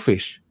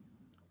selfish.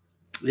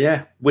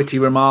 Yeah, witty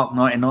remark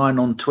 99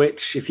 on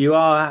Twitch. If you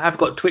have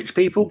got Twitch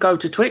people, go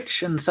to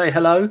Twitch and say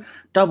hello.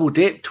 Double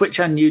dip, Twitch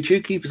and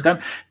YouTube. Keep us going.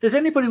 If there's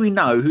anybody we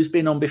know who's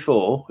been on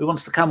before who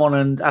wants to come on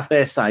and have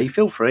their say,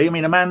 feel free. I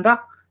mean,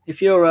 Amanda,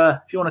 if you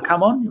want to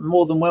come on, you're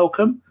more than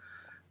welcome.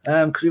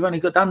 Because we've only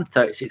done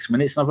 36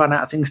 minutes and I've run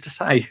out of things to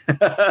say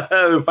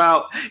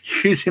without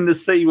using the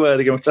C word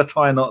again, which I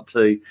try not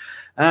to.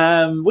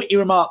 Witty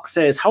Remark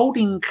says,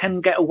 Holding can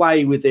get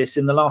away with this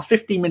in the last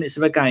 15 minutes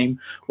of a game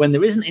when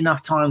there isn't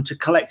enough time to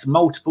collect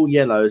multiple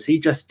yellows. He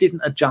just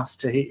didn't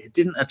adjust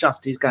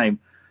his game.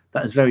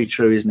 That is very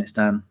true, isn't it,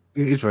 Stan?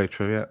 It is very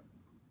true,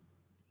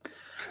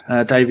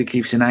 yeah. David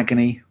keeps in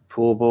agony.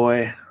 Poor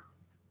boy.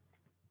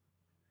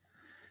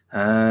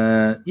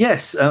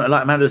 Yes,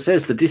 like Amanda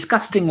says, the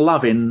disgusting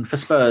loving for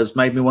Spurs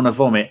made me want to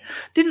vomit.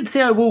 Didn't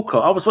Theo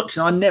Walcott?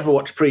 I never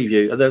watched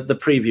the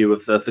preview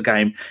of the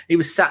game. He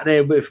was sat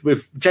there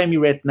with Jamie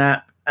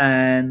Redknapp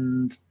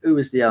and who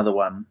was the other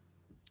one?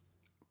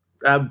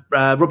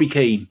 Robbie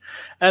Keane.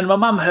 And my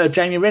mum heard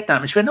Jamie Redknapp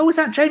and she went, "Oh, is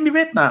that Jamie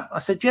Redknapp?" I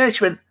said, "Yeah."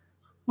 She went,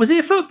 "Was he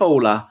a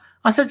footballer?"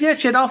 I said, "Yeah."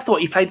 She said, "I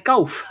thought he played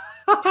golf."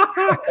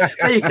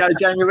 There you go,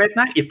 Jamie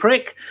Redknapp, you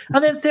prick.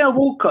 And then Theo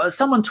Walcott,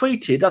 someone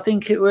tweeted, I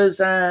think it was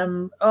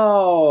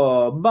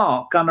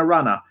Mark Gunner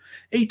Runner.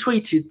 He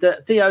tweeted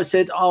that Theo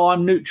said, "Oh,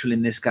 I'm neutral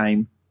in this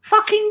game."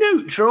 Fucking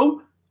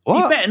neutral?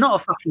 What? You better not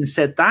have fucking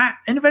said that.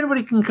 And if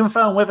anybody can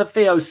confirm whether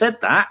Theo said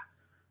that,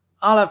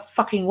 I'll have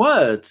fucking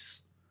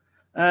words.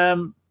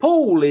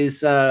 Paul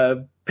is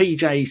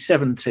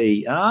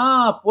PJ70.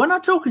 When I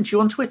was talking to you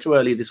on Twitter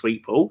earlier this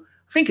week, Paul,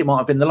 I think it might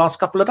have been the last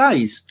couple of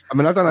days. I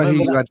mean, I don't know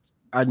who you had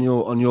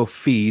on your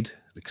feed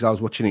because I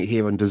was watching it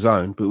here on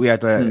DAZN, but we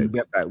have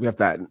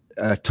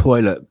that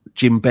toilet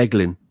Jim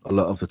Beglin a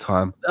lot of the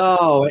time.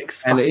 Oh,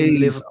 ex-fucking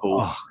Liverpool.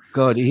 Oh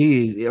God,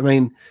 he. I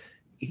mean,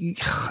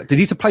 did he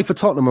used to play for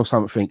Tottenham or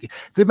something?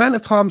 The amount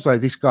of times though,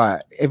 this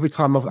guy, every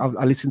time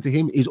I listen to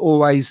him, he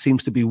always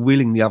seems to be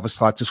willing the other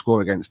side to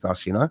score against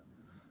us. Pure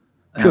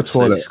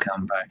toilet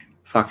scumbag.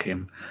 Fuck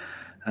him.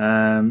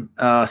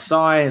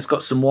 Sai has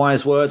got some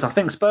wise words. I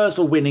think Spurs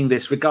were winning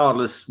this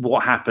regardless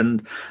what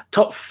happened.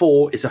 Top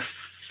 4 is a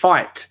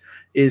fight,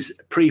 is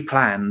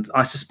pre-planned.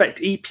 I suspect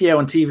EPL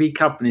and TV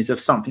companies have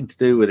something to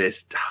do with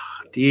this.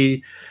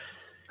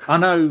 I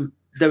know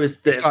there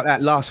was it's like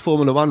that last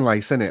Formula 1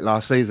 race, isn't it,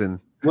 last season?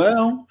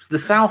 Well, the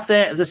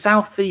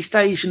Southeast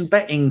Asian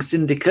betting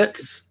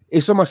syndicates.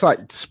 It's almost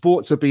like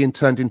sports are being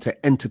turned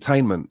into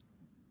entertainment.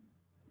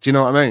 Do you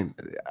know what I mean?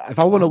 If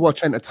I want to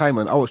watch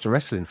entertainment, I watch the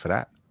wrestling for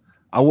that.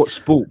 I watch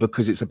sport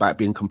because it's about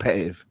being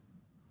competitive.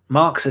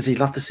 Mark says he'd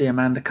love to see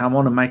Amanda come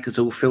on and make us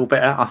all feel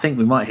better. I think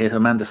we might hear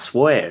Amanda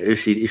swear if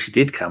she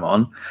did come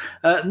on.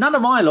 None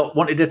of my lot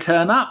wanted to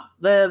turn up.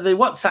 The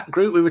WhatsApp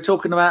group, we were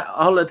talking about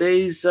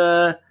holidays.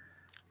 Danny,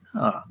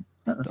 I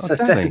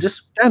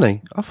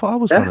thought I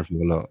was one of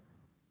you a lot.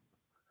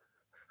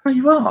 Oh,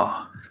 you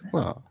are?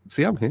 Well,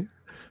 see, I'm here.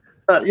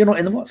 But you're not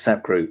in the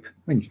WhatsApp group. I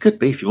mean, you could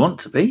be if you want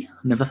to be. I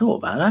never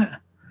thought about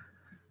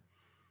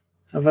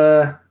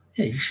that.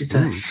 Yeah, you should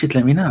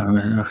let me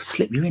know. I'll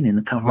slip you in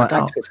the cover of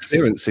dark. My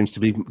clearance seems to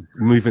be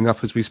moving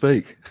up as we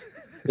speak.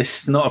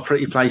 It's not a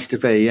pretty place to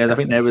be. Yeah, I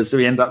think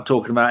we end up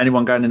talking about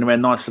anyone going anywhere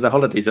nice for their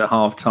holidays at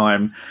half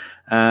time.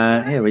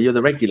 Well, you're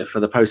the regular for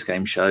the post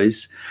game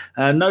shows.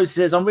 Nose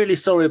says, "I'm really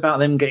sorry about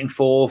them getting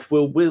fourth.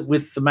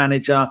 With the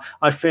manager,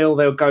 I feel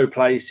they'll go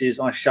places."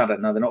 I shudder.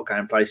 No, they're not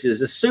going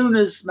places. As soon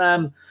as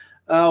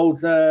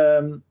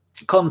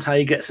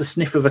Conte gets a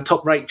sniff of a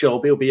top rate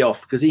job, he'll be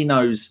off because he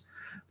knows.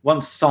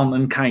 Once Son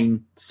and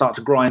Kane start to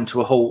grind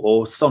to a halt,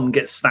 or Son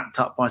gets snapped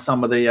up by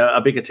some of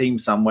a bigger team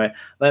somewhere,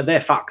 they're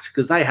fucked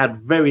because they had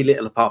very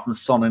little apart from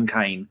Son and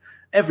Kane.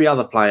 Every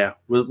other player,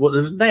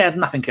 they had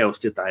nothing else,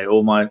 did they?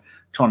 Or am I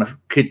trying to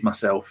kid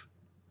myself?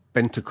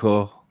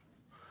 Bentancur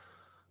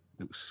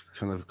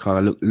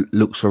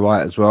looks all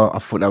right as well. I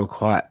thought they were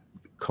quite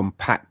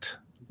compact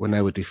when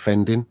they were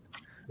defending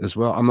as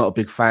well. I'm not a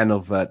big fan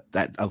of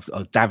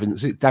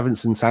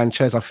Davinson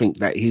Sanchez. I think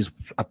that he's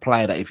a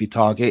player that if you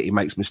target, he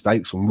makes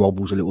mistakes and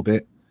wobbles a little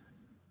bit.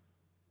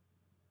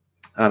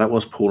 That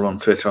was Paul on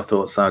Twitter. I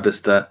thought so.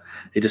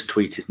 He just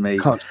tweeted me.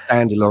 Can't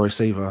stand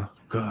Loris either.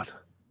 God.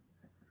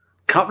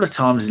 A couple of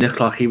times he looked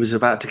like he was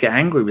about to get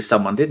angry with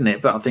someone, didn't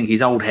it? But I think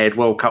his old head,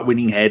 World Cup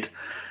winning head.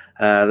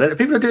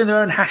 People are doing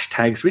their own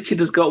hashtags. Richard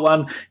has got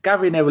one.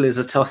 Gary Neville is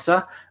a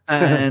tosser,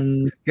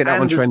 and get that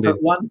one trending.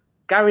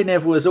 Gary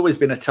Neville has always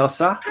been a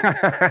tosser.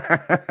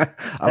 I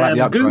like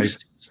the upgrade.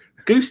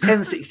 Goose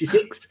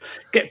 1066.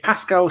 Get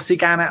Pascal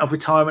Sigan out of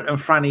retirement and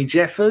Franny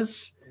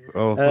Jeffers.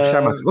 Oh,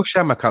 what's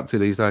Shamak up to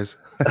these days?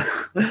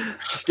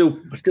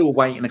 still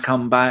waiting to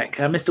come back.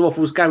 Mr.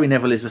 Waffles, Gary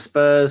Neville is a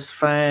Spurs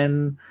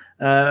fan.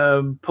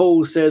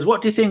 Paul says,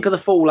 what do you think of the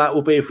fallout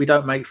will be if we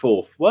don't make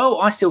fourth? Well,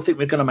 I still think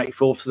we're going to make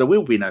fourth, so there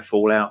will be no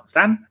fallout.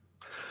 Stan?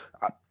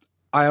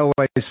 I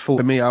always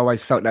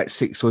felt that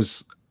 6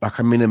 was like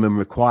a minimum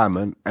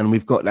requirement, and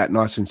we've got that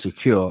nice and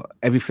secure.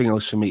 Everything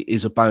else for me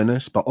is a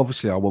bonus, but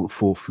obviously I want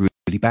fourth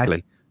really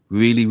badly,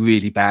 really,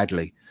 really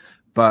badly.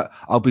 But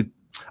I'll be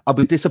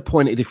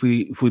disappointed if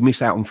we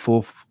miss out on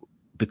fourth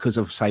because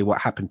of, say,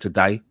 what happened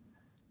today.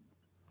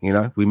 You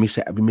know, we miss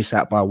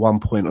out by 1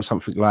 point or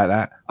something like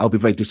that. I'll be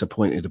very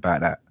disappointed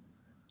about that.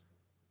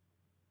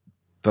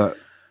 But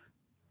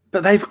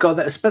they've got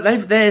that. But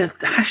they're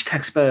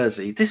hashtag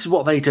Spursy. This is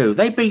what they do.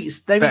 They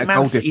beat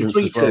Man City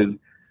 3-2.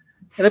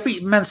 They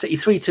beat Man City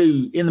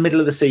 3-2 in the middle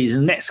of the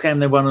season. Next game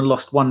they won and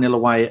lost 1-0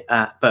 away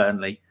at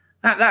Burnley.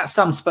 That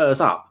sums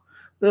Spurs up.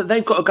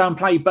 They've got to go and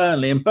play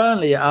Burnley, and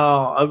Burnley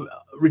are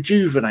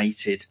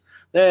rejuvenated.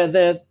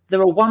 They're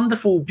a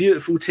wonderful,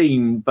 beautiful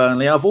team,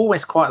 Burnley. I've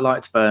always quite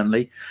liked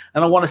Burnley,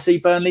 and I want to see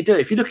Burnley do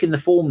it. If you look in the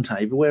form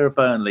table, where are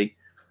Burnley?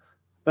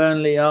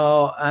 Burnley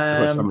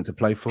are something to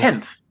play for.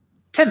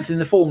 10th in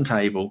the form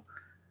table,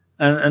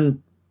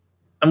 and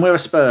where are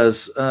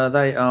Spurs?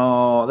 They're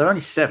only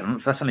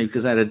 7th. That's only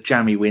because they had a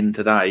jammy win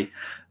today.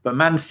 But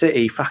Man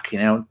City, fucking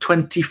hell,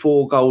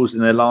 24 goals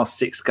in their last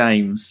 6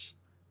 games,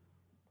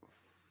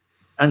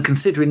 and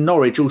considering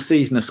Norwich all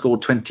season have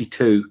scored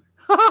 22.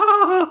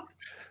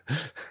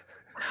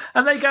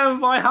 And they go and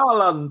buy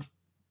Haaland.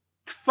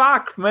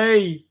 Fuck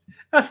me.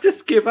 Let's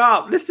just give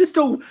up. Let's just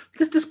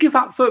give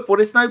up football.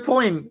 There's no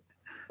point.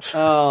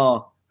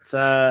 Oh,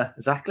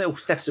 exactly. Oh,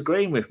 Steph's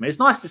agreeing with me. It's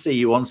nice to see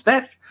you on,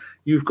 Steph.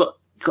 You've got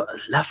a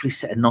lovely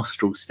set of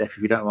nostrils, Steph, if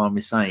you don't mind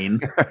me saying.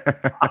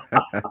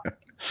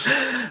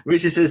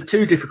 Richard says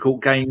 2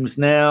 difficult games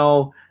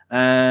now.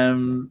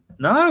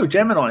 No,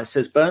 Gemini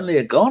says Burnley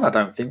are gone. I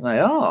don't think they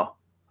are.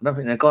 I don't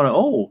think they're gone at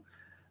all.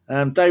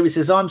 David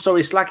says, I'm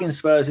sorry, slagging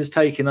Spurs is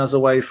taking us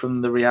away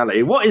from the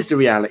reality. What is the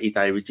reality,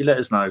 David? You let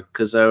us know,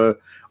 because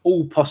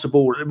all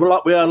possible.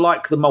 We are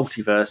like the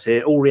multiverse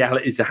here. All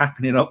realities are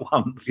happening at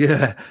once.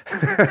 Yeah.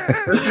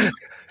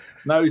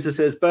 Nosa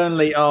says,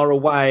 Burnley are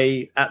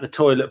away at the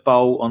Toilet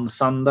Bowl on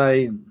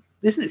Sunday.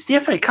 Isn't it? It's the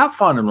FA Cup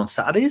final on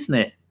Saturday, isn't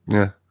it?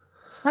 Yeah.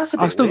 That's a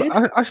bit weird.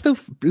 I still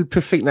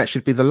think that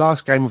should be the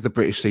last game of the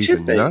British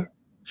season, you know?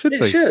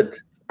 It should.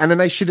 And then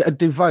they should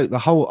devote the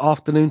whole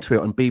afternoon to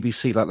it on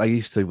BBC like they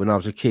used to when I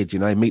was a kid, you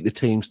know, meet the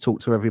teams,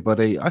 talk to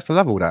everybody. I used to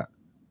love all that.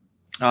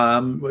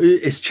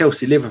 It's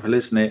Chelsea-Liverpool,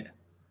 isn't it?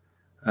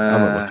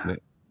 I'm not watching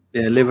it.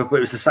 Yeah, Liverpool.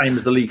 It was the same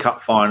as the League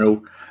Cup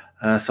final.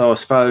 So I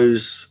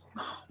suppose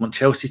I want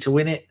Chelsea to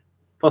win it,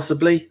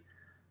 possibly.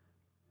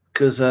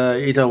 Because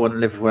you don't want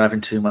Liverpool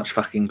having too much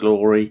fucking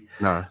glory.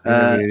 No,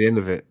 really the end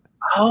of it.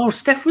 Oh,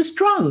 Steph was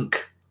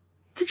drunk.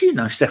 Did you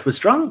know Steph was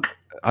drunk?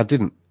 I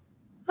didn't.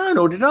 No,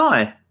 nor did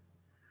I.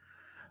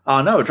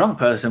 I know a drunk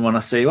person when I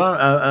see one,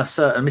 a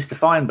certain Mr.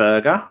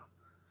 Feinberger.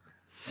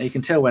 You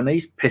can tell when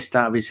he's pissed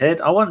out of his head.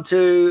 I want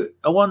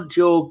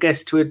your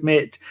guest to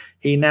admit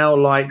he now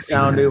likes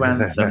our new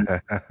anthem.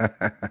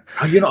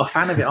 Oh, you're not a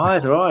fan of it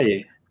either, are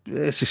you?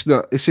 It's just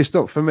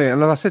not for me.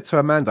 And as I said to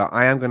Amanda,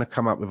 I am going to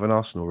come up with an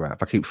Arsenal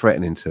rap. I keep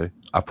threatening to.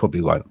 I probably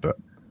won't, but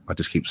I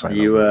just keep saying.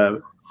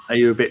 Are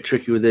you a bit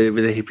tricky with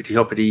the hippity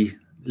hoppity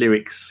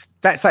lyrics?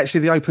 That's actually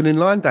the opening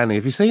line, Danny.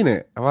 Have you seen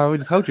it? Have I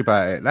already told you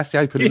about it? That's the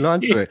opening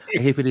line to it.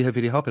 Hippity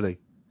hippity hoppity.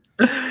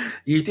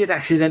 You did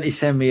accidentally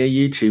send me a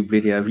YouTube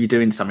video of you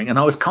doing something, and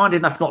I was kind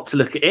enough not to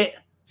look at it,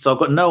 so I've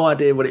got no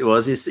idea what it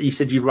was. You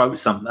said you wrote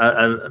some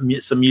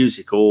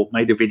music or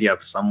made a video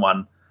for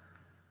someone.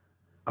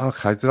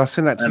 Okay, did I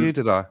send that to you?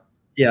 Did I?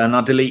 Yeah, and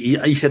I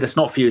deleted. You said it's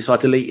not for you, so I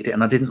deleted it,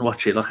 and I didn't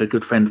watch it like a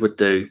good friend would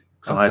do.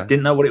 So okay. I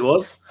didn't know what it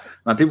was,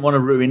 and I didn't want to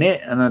ruin it,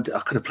 and I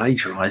could have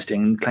plagiarised it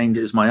and claimed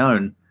it as my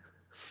own.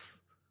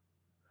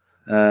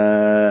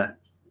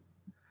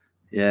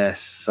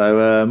 Yes.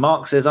 So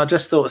Mark says, I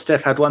just thought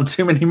Steph had one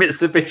too many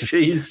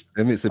Mitsubishis.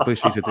 The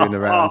Mitsubishis are doing the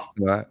rounds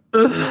tonight.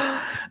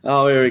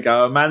 Oh, here we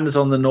go. Amanda's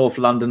on the North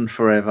London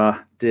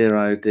forever. Dear,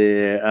 oh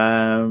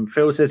dear.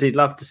 Phil says he'd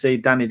love to see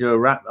Danny do a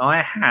rap.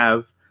 I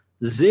have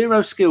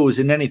 0 skills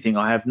in anything.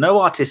 I have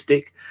no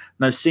artistic,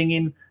 no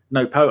singing,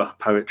 no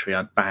poetry.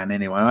 I'd ban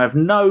anyway. I have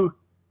no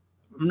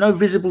no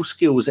visible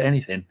skills at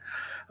anything,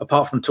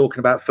 apart from talking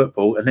about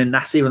football. And then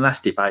that's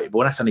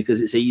debatable. That's only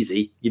because it's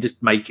easy. You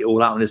just make it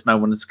all up, and there's no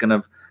one that's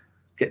going to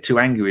get too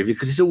angry with you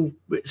because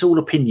it's all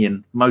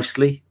opinion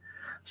mostly.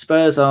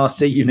 Spurs are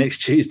see you next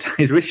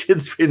Tuesday.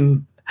 Richard's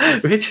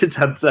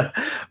had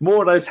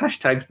more of those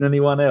hashtags than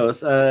anyone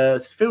else.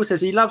 Phil says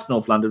he loves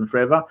North London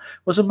forever.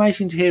 It was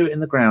amazing to hear it in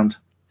the ground.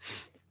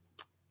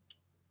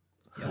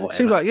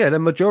 Seems like the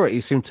majority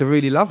seem to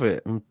really love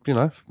it, and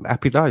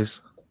happy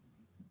days.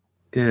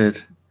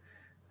 Good.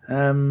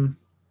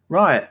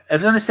 Right.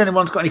 If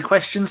anyone's got any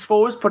questions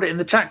for us, put it in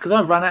the chat because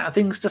I've run out of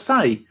things to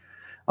say.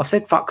 I've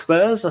said fuck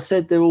Spurs. I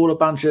said they're all a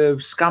bunch of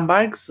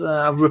scumbags.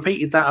 I've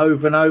repeated that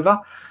over and over.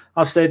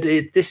 I've said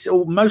this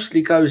all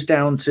mostly goes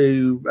down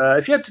to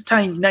if you had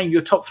to name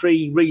your top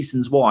 3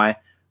 reasons why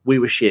we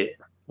were shit,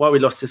 why we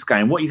lost this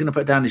game, what are you going to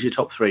put down as your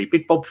top 3?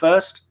 Big Bob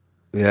first?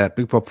 Yeah,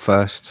 Big Bob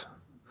first.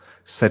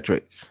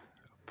 Cedric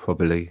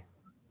probably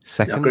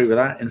second. I agree with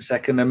that in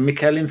second. And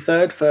Mikel in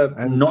third for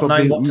not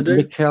knowing what to do.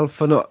 Mikel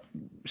for not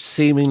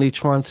seemingly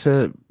trying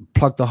to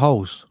plug the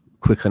holes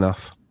quick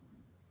enough.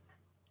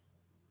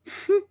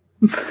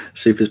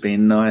 Super's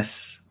being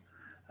nice.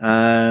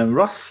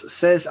 Ross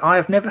says, I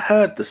have never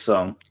heard the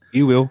song.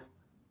 You will.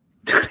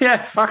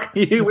 Yeah, fuck,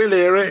 you will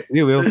hear it.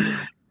 You will.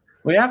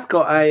 We have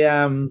got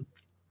a...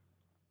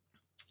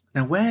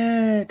 now,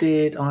 where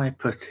did I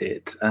put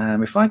it?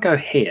 If I go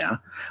here,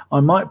 I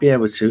might be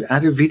able to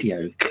add a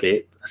video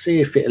clip.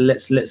 See if it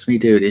lets me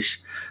do this.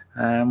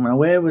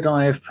 Where would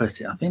I have put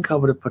it? I think I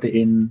would have put it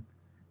in...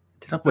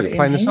 Did I put it in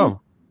playing here? the song?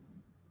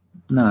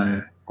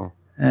 No. Oh.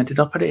 Did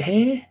I put it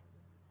here?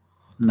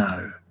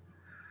 No.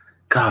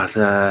 God,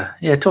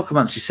 talk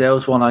amongst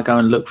yourselves while I go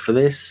and look for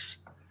this.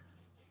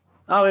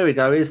 Oh, here we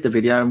go. Here's the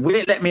video. Will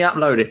it let me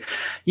upload it?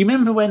 You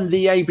remember when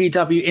the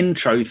ABW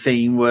intro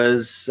theme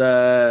was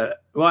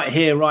right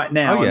here, right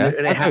now? Oh, yeah.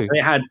 And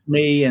it had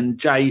me and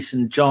Jace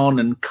and John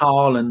and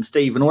Carl and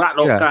Steve and all that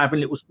lot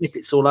having little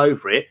snippets all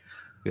over it.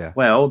 Yeah.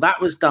 Well,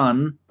 that was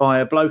done by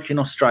a bloke in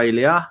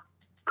Australia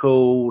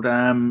called...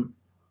 how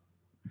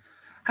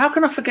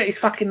can I forget his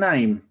fucking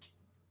name?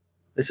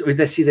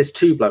 There's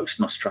 2 blokes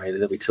in Australia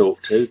that we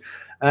talked to.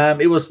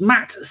 It was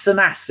Matt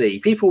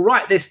Sanasi. People,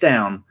 write this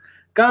down.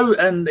 Go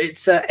and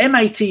it's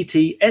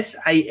Mattssanasi.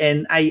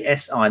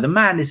 The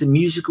man is a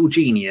musical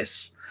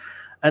genius.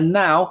 And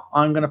now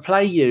I'm going to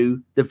play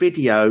you the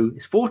video.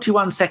 It's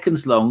 41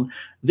 seconds long.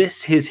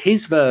 This is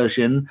his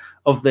version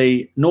of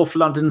the North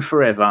London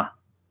Forever.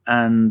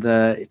 And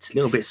it's a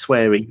little bit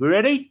sweary. We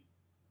ready?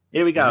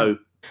 Here we go.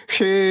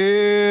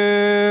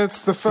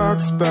 It's the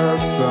Fox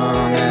Spurs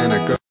song and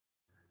it goes.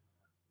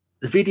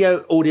 The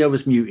video audio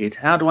was muted.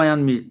 How do I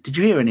unmute? Did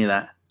you hear any of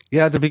that?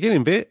 Yeah, the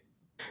beginning bit.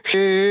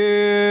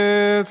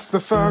 It's the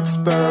Fox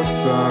Spurs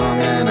song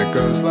and it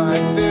goes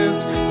like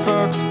this.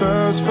 Fox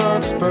Spurs,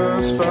 Fox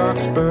Spurs,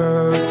 Fox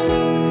Spurs.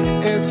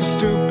 It's a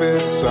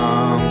stupid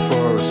song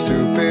for a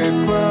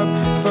stupid club.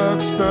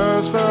 Fox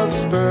Spurs, Fox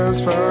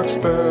Spurs, Fox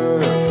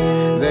Spurs.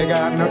 They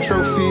got no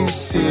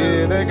trophies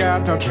here, they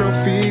got no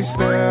trophies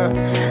there.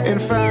 In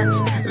fact,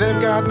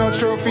 they've got no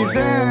trophies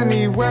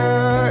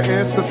anywhere.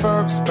 It's the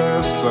Fox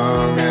Spurs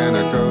song and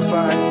it goes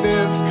like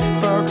this.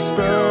 Fox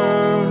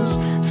Spurs,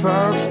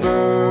 Fox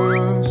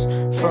Spurs,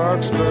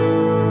 Fox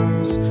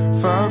Spurs,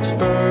 Fox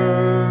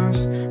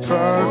Spurs,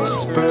 Fox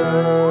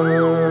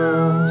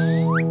Spurs.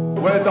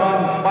 We're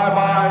done.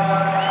 Bye-bye.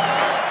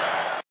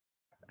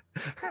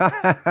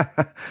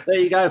 There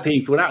you go,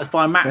 people. That was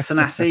by Matt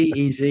Sanasi.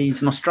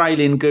 He's an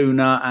Australian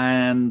gooner,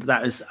 and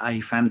that was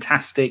a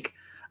fantastic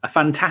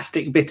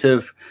bit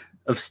of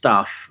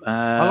stuff.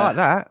 I like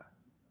that.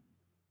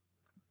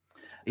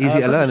 Easy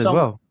to learn as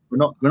well.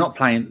 We're not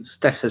playing.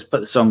 Steph says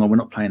put the song on. We're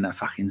not playing that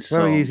fucking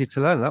song. Very easy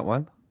to learn that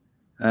one.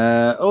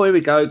 Here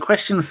we go.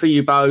 Question for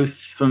you both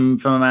from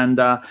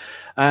Amanda.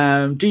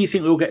 Do you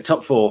think we'll get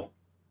top 4?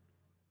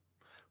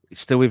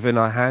 It's still within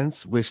our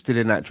hands. We're still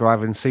in that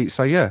driving seat.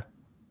 So yeah.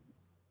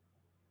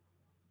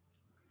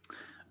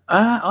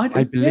 I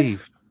believe. Yes.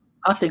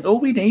 I think all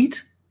we need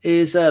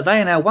is they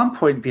are now 1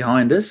 point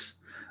behind us.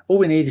 All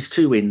we need is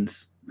 2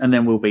 wins, and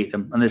then we'll beat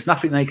them. And there's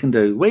nothing they can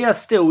do. We are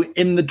still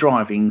in the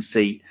driving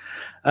seat.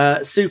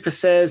 Super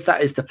says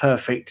that is the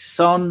perfect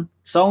song.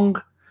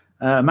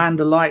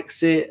 Amanda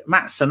likes it.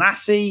 Matt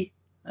Sanasi.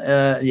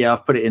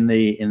 I've put it in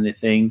the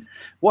thing.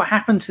 What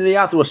happened to the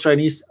other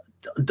Australians?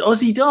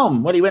 Aussie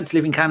Dom. Well, he went to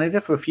live in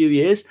Canada for a few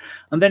years,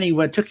 and then he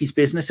took his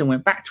business and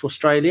went back to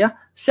Australia,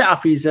 set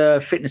up his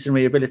fitness and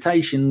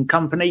rehabilitation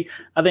company,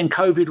 and then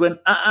COVID went,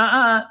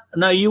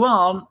 no, you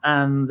aren't,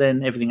 and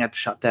then everything had to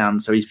shut down.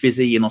 So he's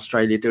busy in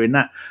Australia doing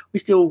that. We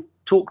still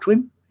talk to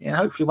him. Yeah,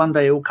 hopefully one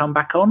day he'll come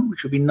back on,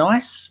 which would be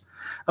nice.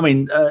 I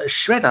mean,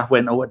 Shredder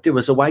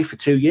was away for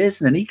 2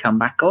 years, and then he come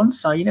back on,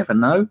 so you never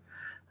know.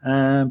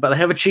 But they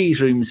have a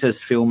cheese room,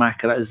 says Phil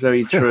Macker. That is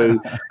very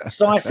true.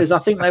 Sai says, I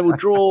think they will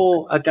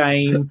draw a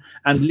game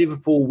and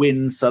Liverpool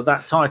win, so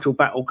that title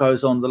battle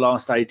goes on the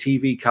last day.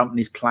 TV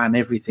companies plan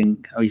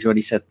everything. Oh, he's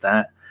already said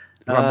that.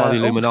 Run by the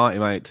Illuminati,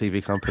 mate,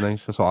 TV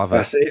companies. That's what I've heard.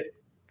 That's it.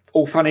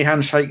 All funny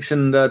handshakes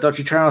and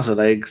dodgy trouser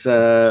legs.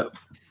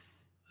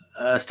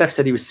 Steph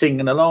said he was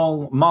singing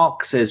along.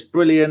 Mark says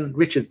brilliant.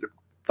 Richard,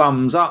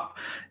 thumbs up.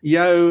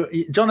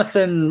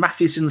 Jonathan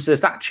Matthewson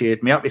says that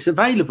cheered me up. It's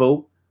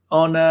available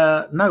on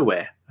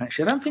Nowhere.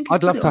 Actually, I don't think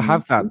I'd love to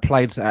have that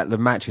played at the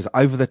matches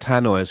over the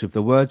tannoys with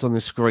the words on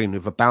the screen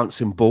with a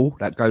bouncing ball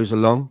that goes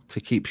along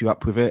to keep you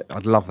up with it.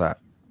 I'd love that.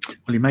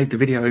 Well, he made the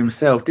video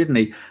himself, didn't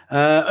he?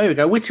 Here we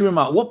go. Witty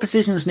remark. What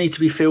positions need to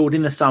be filled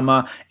in the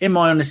summer? In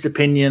my honest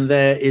opinion,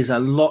 there is a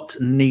lot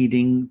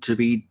needing to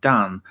be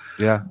done.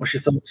 Yeah. What's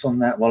your thoughts on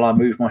that while I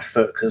move my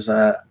foot? Because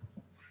I'm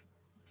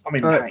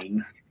in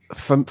pain.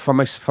 For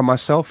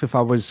myself, if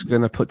I was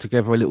going to put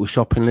together a little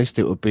shopping list,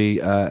 it would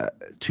be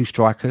 2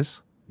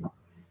 strikers.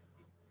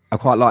 I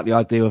quite like the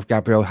idea of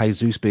Gabriel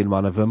Jesus being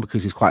one of them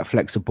because he's quite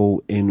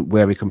flexible in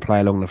where he can play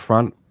along the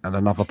front, and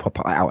another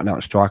proper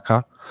out-and-out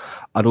striker.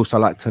 I'd also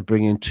like to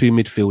bring in 2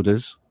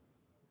 midfielders,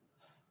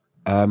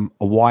 a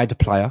wide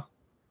player,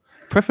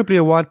 preferably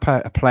a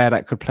player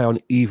that could play on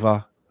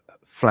either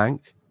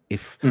flank. I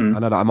know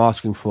that I'm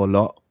asking for a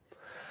lot.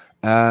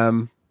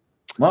 Might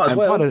as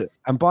well.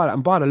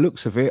 By the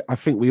looks of it, I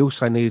think we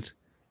also need,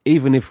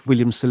 even if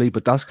William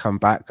Saliba does come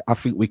back, I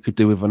think we could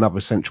do with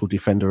another central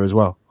defender as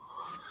well.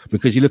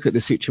 Because you look at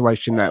the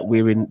situation that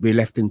we're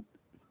left in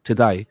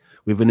today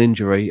with an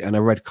injury and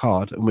a red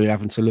card, and we're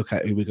having to look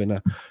at who we're going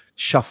to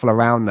shuffle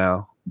around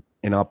now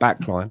in our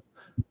back line.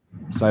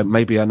 So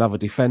maybe another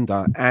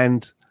defender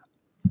and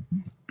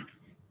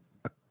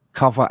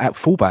cover at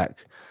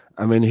fullback.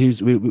 I mean,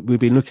 we've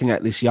been looking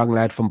at this young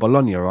lad from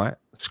Bologna, right?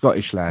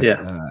 Scottish lad,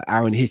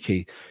 Aaron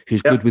Hickey,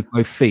 who's good with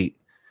both feet.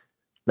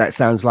 That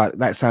sounds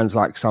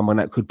like someone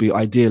that could be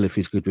ideal if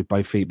he's good with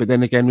both feet. But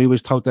then again, we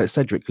was told that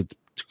Cedric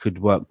could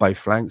work both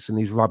flanks, and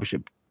he's rubbish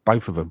at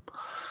both of them.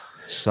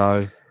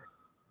 So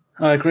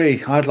I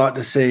agree. I'd like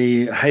to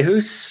see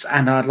Jesus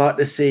and I'd like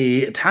to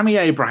see Tammy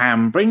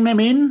Abraham. Bring them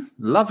in.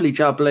 Lovely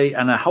jubbly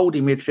and a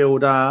holding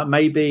midfielder.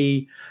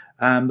 Maybe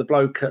the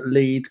bloke at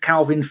Leeds,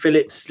 Calvin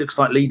Phillips. Looks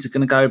like Leeds are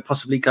going to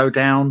possibly go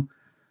down.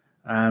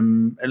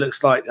 It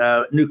looks like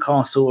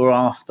Newcastle are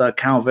after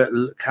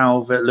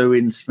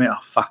Calvert-Lewin Smith. Oh,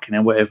 fucking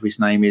hell, whatever his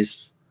name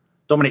is.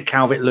 Dominic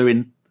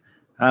Calvert-Lewin.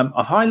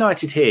 I've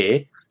highlighted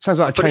here. Sounds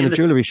like a chain of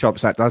jewellery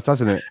shops, that does,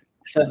 doesn't it?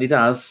 It certainly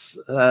does.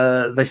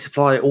 They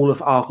supply all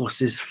of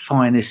Argos's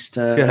finest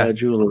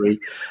jewellery.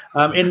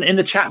 In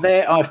the chat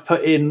there, I've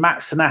put in Matt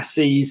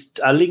Sanassi's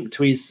link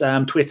to his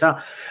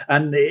Twitter,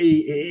 and it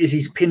is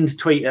his pinned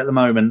tweet at the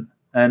moment.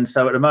 And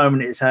so at the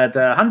moment, it's had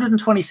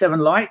 127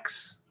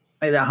 likes.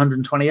 Make that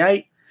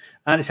 128,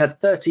 and it's had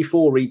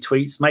 34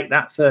 retweets. Make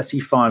that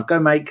 35. Go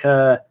make.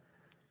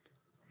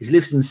 He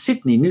lives in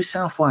Sydney, New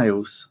South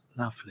Wales.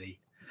 Lovely.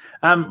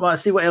 Well,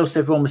 see what else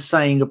everyone was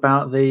saying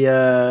about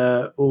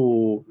the.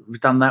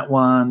 We've done that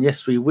one.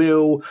 Yes, we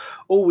will.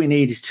 All we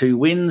need is 2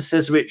 wins,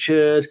 says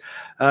Richard.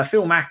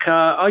 Phil Macker,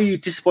 are you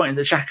disappointed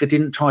that Xhaka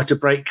didn't try to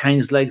break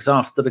Kane's legs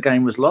after the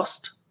game was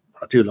lost?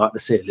 I do like to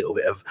see a little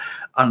bit of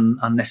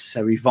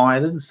unnecessary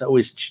violence.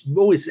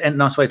 Always a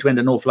nice way to end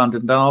a North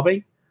London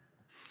derby.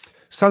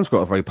 Son's got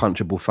a very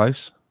punchable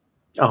face.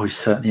 Oh, he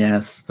certainly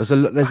has. There's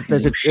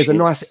a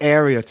nice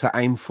area to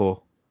aim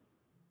for.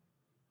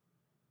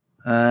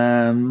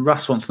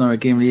 Russ wants to know where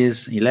Gimli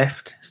is. He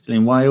left. Still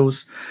in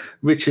Wales.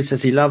 Richard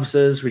says he loves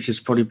us. Richard's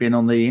probably been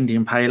on the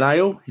Indian Pale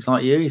Ale. He's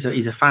like you. He's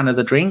a fan of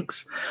the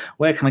drinks.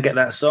 Where can I get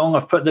that song?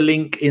 I've put the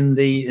link in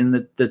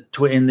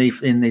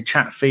the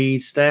chat feed,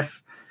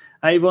 Steph.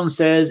 Avon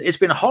says it's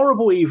been a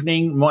horrible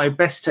evening. My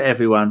best to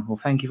everyone. Well,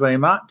 thank you very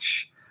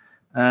much.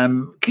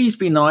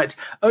 Keysby Knight,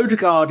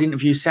 Odegaard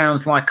interview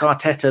sounds like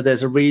Arteta.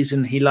 There's a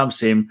reason he loves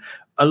him.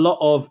 A lot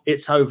of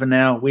it's over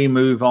now. We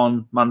move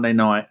on Monday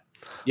night.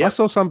 Yep. I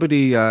saw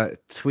somebody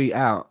tweet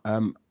out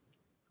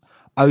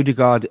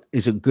Odegaard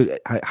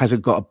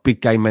hasn't got a big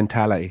game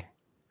mentality.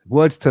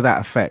 Words to that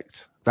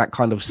effect, that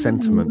kind of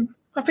sentiment.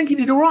 I think he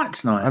did all right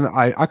tonight. And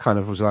I kind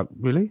of was like,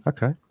 really?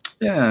 Okay.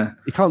 Yeah.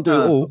 You can't do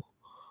it all.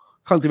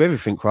 Can't do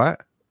everything, right?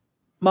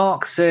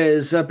 Mark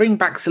says, bring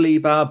back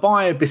Saliba,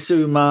 buy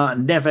Bissouma,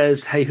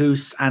 Neves,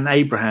 Jesus, and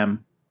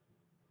Abraham.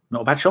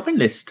 Not a bad shopping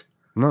list.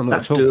 No,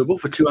 that's doable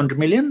for 200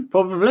 million,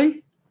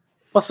 probably.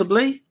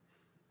 Possibly.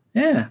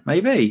 Yeah,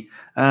 maybe.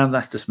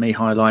 That's just me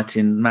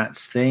highlighting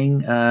Matt's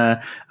thing.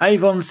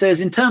 Avon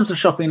says, in terms of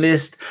shopping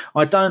list,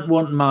 I don't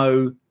want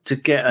Mo to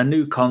get a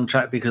new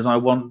contract because I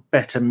want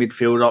better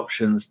midfield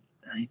options.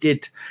 He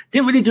didn't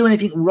really do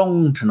anything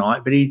wrong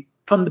tonight, but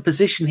from the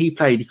position he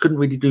played, he couldn't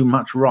really do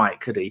much right,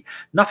 could he?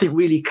 Nothing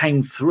really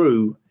came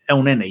through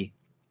El Neni.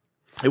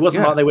 It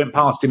wasn't like they went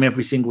past him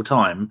every single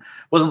time.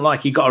 It wasn't like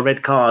he got a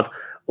red card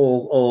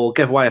or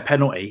gave away a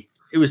penalty.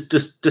 It was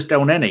just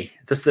El Neni.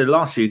 Just the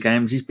last few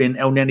games, he's been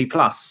El Neni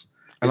plus.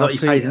 It's like he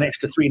pays an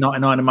extra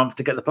 $3.99 a month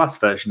to get the plus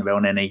version of El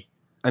Neni.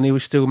 And he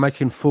was still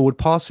making forward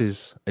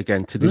passes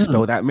again to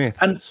dispel that myth.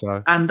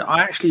 And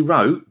I actually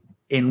wrote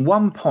in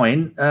one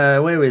point,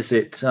 where is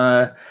it?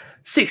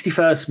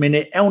 61st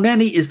minute, El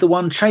Neni is the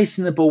one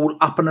chasing the ball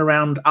up and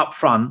around up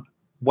front.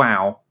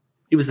 Wow.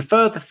 He was the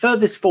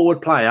furthest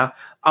forward player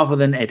other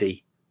than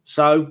Eddie.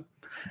 So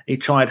He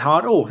tried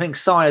hard. Oh, I think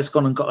Sire's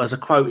gone and got us a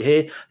quote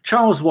here.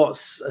 Charles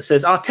Watts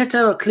says,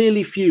 Arteta are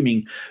clearly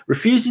fuming,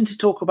 refusing to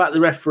talk about the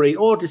referee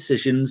or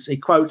decisions. He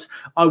quotes,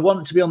 I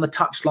want to be on the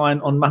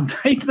touchline on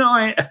Monday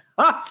night.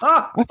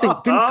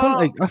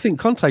 I think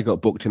Conte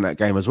got booked in that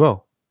game as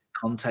well.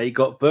 Conte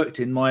got booked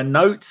in my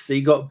notes.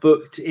 He got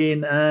booked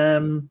in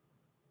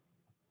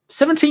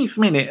 17th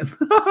minute.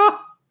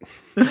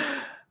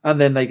 And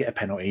then they get a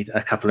penalty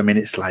a couple of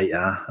minutes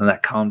later, and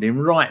that calmed him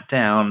right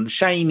down.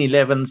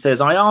 Shane11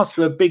 says, I asked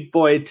for a big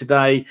boy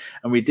today,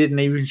 and we didn't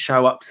even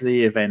show up to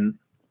the event.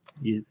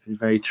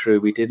 Very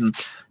true, we didn't.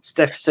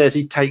 Steph says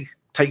he'd take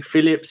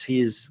Phillips. He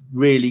is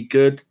really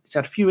good. He's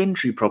had a few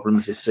injury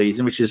problems this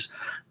season, which has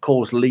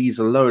caused Leeds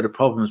a load of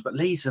problems. But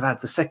Leeds have had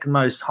the second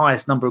most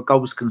highest number of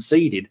goals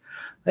conceded.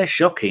 They're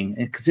shocking,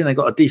 considering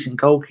they've got a decent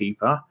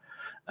goalkeeper.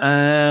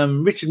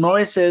 Richard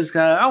Morris says,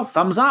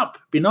 thumbs up.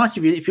 Be nice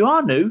if you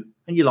are new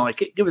and you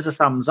like it, give us a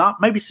thumbs up.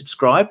 Maybe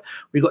subscribe.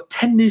 We got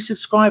 10 new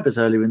subscribers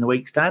earlier in the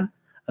week, Stan.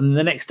 And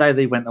the next day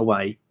they went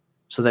away.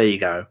 So there you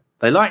go.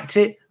 They liked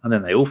it, and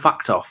then they all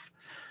fucked off.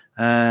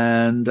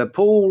 And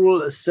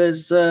Paul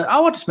says,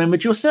 I just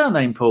remembered your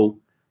surname, Paul.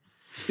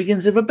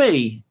 Begins with a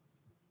B.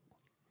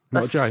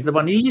 That's the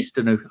one you used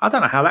to know. I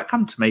don't know how that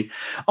come to me.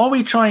 Are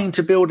we trying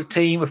to build a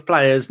team of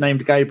players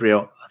named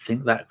Gabriel? I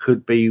think that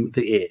could be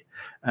it.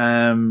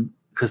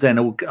 Because then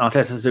all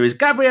Arteta do is,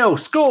 Gabriel,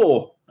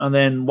 score! And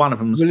then one of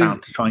them's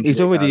bound to try and get he's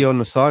already on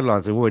the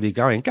sidelines, already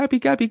going, Gabby.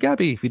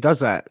 If he does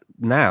that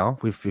now,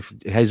 if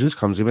Jesus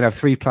comes in, we'll have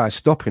 3 players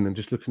stopping and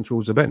just looking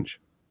towards the bench.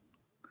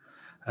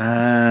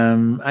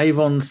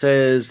 Avon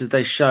says, did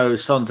they show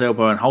Son's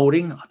elbow and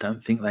holding? I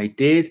don't think they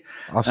did.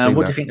 What do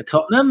you think of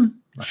Tottenham?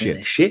 I think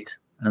they're shit,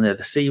 and they're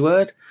the C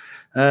word.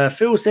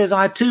 Phil says,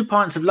 I had 2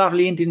 pints of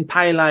lovely Indian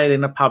pale ale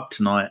in a pub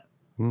tonight.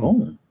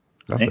 Oh,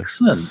 lovely.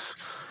 Excellent.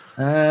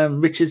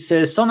 Richard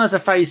says, Son has a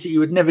face that you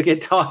would never get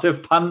tired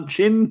of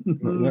punching.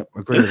 Yep, I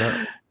agree with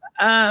that.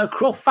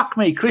 Fuck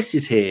me, Chris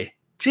is here.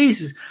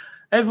 Jesus.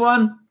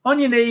 Everyone, on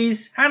your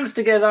knees, hands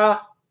together.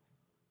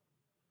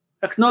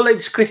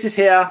 Acknowledge Chris is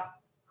here.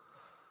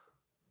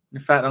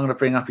 In fact, I'm going to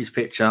bring up his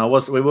picture.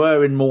 We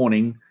were in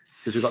mourning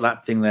because we've got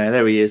that thing there.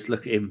 There he is.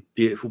 Look at him.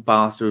 Beautiful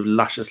bastard with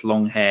luscious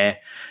long hair.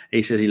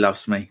 He says he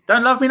loves me.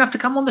 Don't love me enough to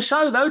come on the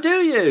show, though,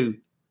 do you?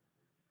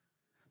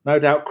 No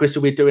doubt Chris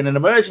will be doing an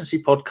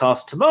emergency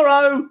podcast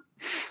tomorrow.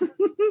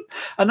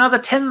 Another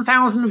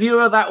 10,000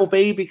 viewer that will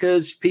be,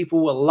 because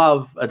people will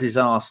love a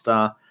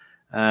disaster.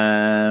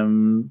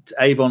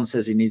 Avon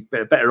says he needs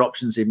better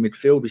options in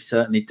midfield. We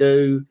certainly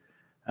do.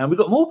 And we've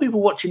got more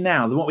people watching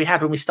now than what we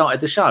had when we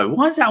started the show.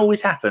 Why does that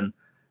always happen?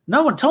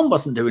 No one. Tom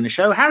wasn't doing the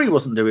show. Harry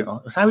wasn't doing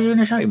it. Was Harry doing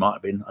the show? He might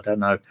have been. I don't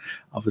know.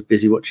 I was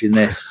busy watching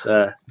this.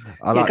 Go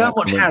and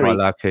watch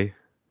Harry.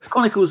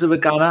 Chronicles of a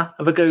Gooner,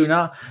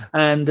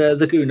 and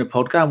the Gooner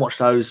pod. Go and watch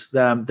those.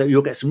 That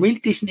you'll get some really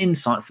decent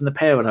insight from the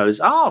pair of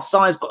those.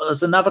 Si's got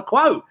us another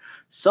quote.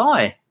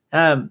 Si,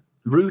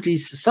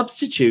 Rudy's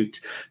substitute.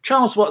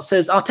 Charles Watt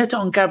says, Arteta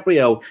on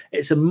Gabriel.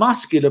 It's a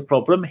muscular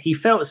problem. He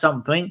felt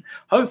something.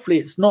 Hopefully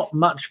it's not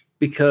much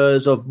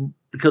because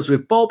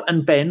with Bob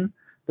and Ben,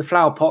 the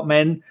flower pot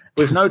men,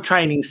 with no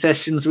training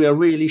sessions, we are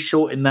really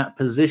short in that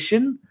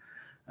position.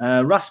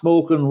 Russ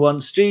Morgan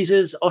wants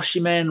Jesus,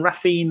 Osimhen,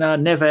 Rafinha,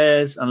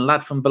 Neves, and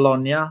lad from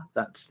Bologna.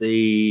 That's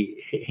the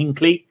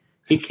Hickey.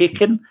 I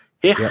don't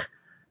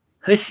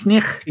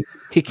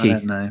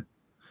know.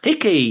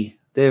 Hickey.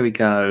 There we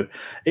go.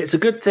 It's a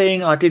good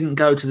thing I didn't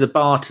go to the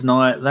bar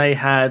tonight. They'd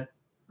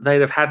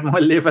have had my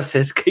liver,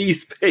 says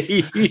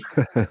Keysby.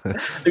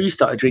 Have you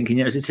started drinking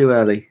yet? Is it too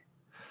early?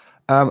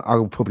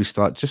 I'll probably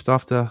start just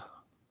after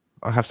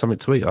I have something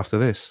to eat after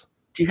this.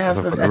 Do you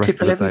have a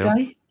tipple every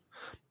day?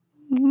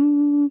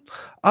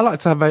 I like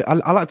to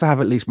have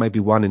at least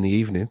maybe one in the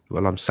evening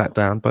while I'm sat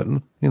down, but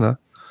I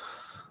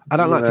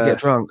don't like to get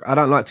drunk. I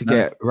don't like to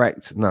get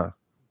wrecked. No.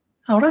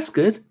 Oh, that's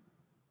good.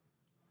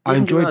 I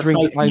enjoy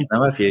drinking. I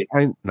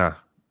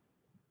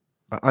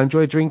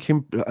enjoy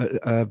drinking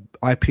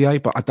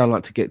IPA, but I don't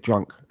like to get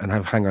drunk and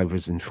have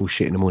hangovers and feel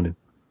shit in the morning.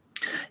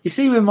 You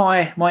see where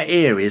my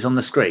ear is on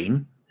the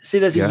screen? See,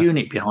 there's a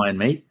unit behind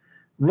me,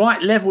 right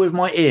level with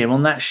my ear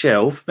on that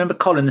shelf. Remember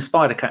Colin, the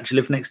spider catcher,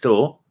 lived next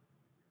door?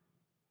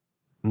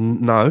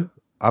 No,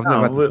 I've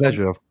never had the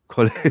pleasure of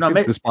calling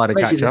the spider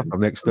catcher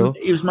from next door.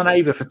 He was my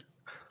neighbour for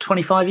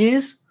 25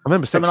 years. I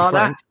remember Sexy Frank.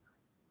 That.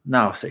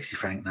 No, Sexy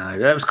Frank, no.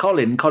 That was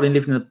Colin. Colin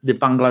lived in the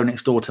bungalow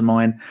next door to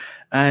mine,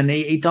 and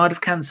he died of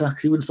cancer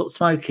because he wouldn't stop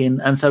smoking.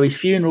 And so his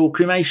funeral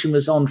cremation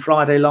was on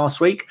Friday last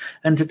week,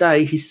 and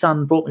today his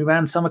son brought me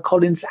around some of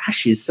Colin's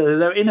ashes. So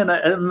they're in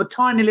a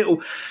tiny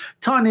little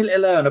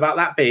urn about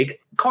that big.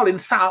 Colin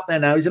sat up there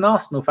now. He's an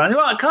Arsenal fan. You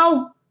all right,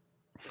 Cole?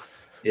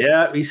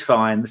 Yeah, he's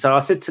fine. So I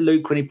said to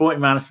Luke when he brought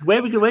him around, I said,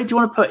 where do you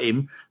want to put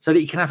him so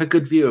that you can have a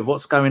good view of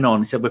what's going on?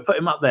 He said, we'll put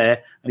him up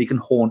there and he can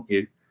haunt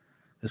you.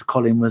 Because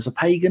Colin was a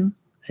pagan,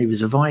 he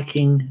was a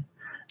Viking,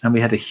 and we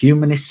had a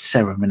humanist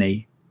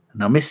ceremony.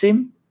 And I miss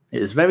him. It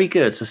was very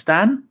good. So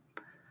Stan,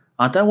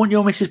 I don't want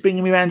your missus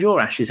bringing me around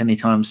your ashes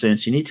anytime soon,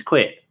 so you need to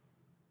quit.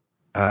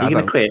 Are you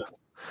going to quit?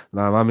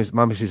 No,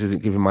 my missus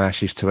isn't giving my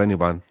ashes to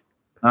anyone.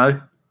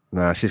 No?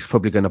 No, she's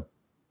probably going to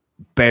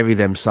bury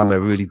them somewhere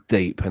really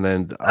deep, and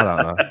then I don't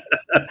know.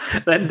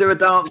 Then do a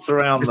dance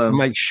around Just them. to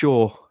make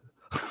sure.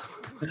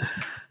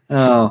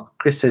 Oh,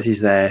 Chris says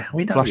he's there.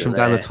 We know Flush you're them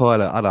down the there.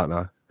 toilet. I don't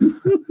know.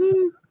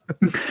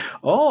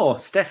 Oh,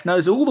 Steph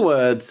knows all the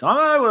words. I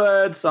know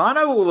words. I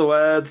know all the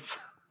words.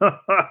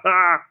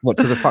 What,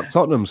 to the Fuck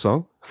Tottenham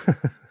song?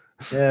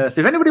 Yes.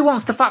 If anybody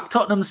wants the Fuck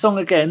Tottenham song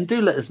again, do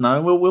let us know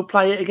and we'll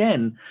play it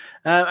again.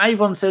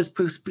 Avon says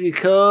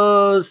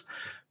because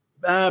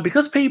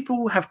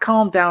people have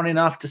calmed down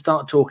enough to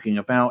start talking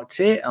about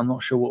it. I'm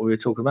not sure what we were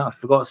talking about. I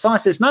forgot. Si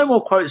says, no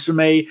more quotes from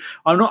me.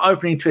 I'm not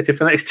opening Twitter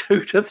for the next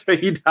 2 to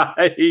 3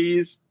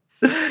 days.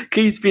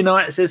 Keysby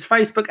Knight says,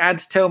 Facebook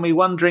ads tell me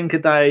 1 drink a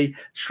day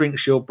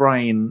shrinks your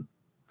brain.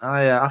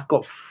 I've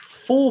got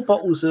 4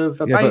 bottles of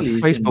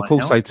Baileys. But Facebook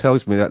also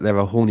tells me that there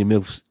are horny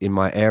MILFs in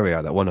my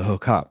area that want to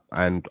hook up,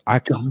 and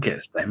John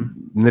gets them.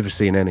 Never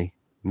seen any.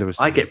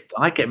 I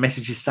get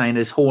messages saying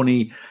there's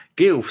horny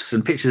gilfs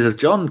and pictures of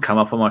John come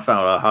up on my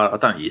phone. I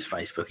don't use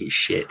Facebook. It's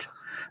shit.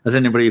 As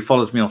anybody who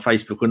follows me on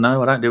Facebook will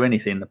know, I don't do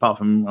anything apart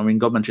from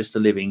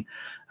Godmanchester living.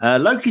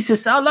 Loki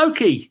says,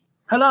 Loki,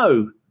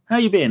 hello. How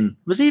you been?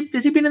 Has he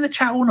been in the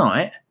chat all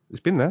night? He's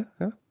been there,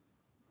 yeah.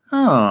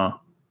 Oh,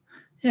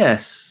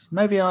 yes.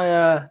 Maybe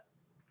I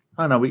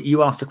don't know.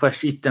 You asked a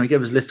question. He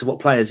gave us a list of what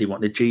players he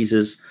wanted,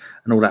 Jesus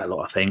and all that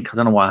lot, I think. I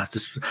don't know why I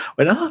just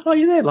went, are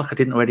you there? Like I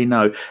didn't already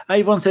know.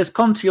 Avon says,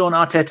 Conte on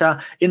Arteta.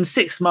 In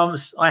 6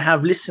 months, I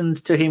have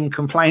listened to him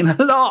complain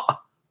a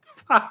lot.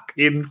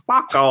 Fucking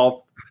fuck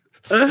off.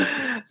 Play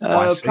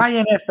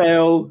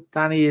NFL.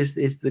 Danny is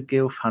the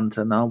Gilf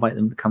hunter. No, I'll wait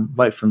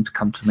for them to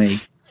come to me.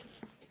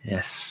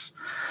 Yes.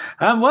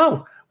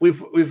 Well, we've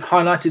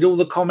highlighted all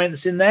the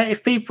comments in there.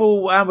 If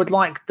people would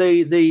like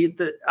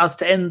the us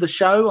to end the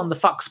show on the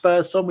Fuck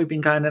Spurs song, we've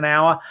been going an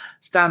hour.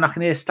 Stan, I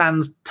can hear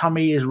Stan's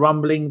tummy is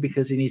rumbling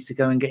because he needs to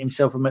go and get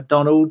himself a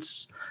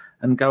McDonald's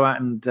and go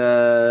out and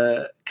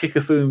kick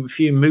a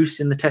few moose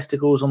in the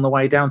testicles on the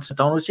way down to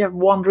McDonald's. Do you have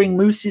wandering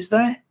mooses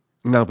there?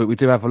 No, but we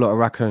do have a lot of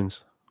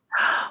raccoons.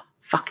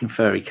 Fucking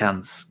furry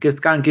cunts.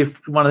 Go and give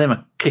one of them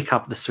a kick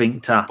up the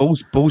sphincter.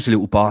 Ballsy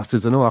little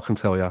bastards, I know, I can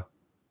tell you.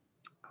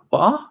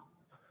 What?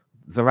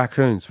 The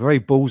raccoons, very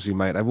ballsy,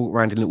 mate. They walk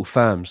around in little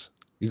firms.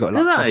 You got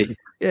Do they?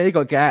 Yeah, you got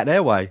to get out of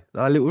their way.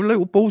 They're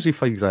little ballsy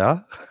things they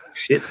are.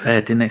 Shit,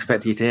 didn't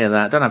expect you to hear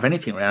that. Don't have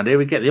anything around here.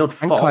 We get the odd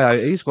fox. And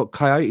coyotes. Got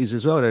coyotes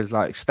as well. There's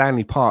like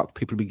Stanley Park.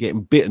 People be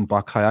getting bitten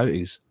by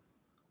coyotes.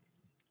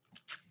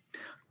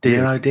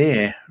 Dear, oh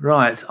dear.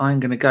 Right, I'm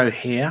going to go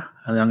here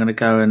and I'm going to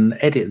go and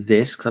edit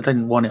this because I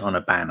didn't want it on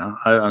a banner,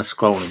 on a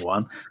scrolling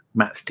one.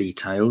 Matt's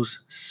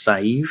details,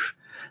 save.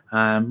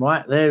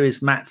 Right, there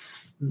is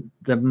Matt's,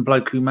 the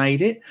bloke who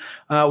made it.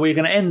 We're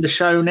going to end the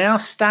show now.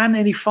 Stan,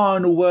 any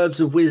final words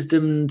of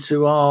wisdom to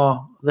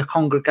the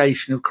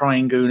congregation of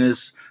Crying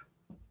Gooners?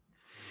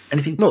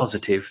 Anything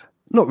positive?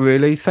 Not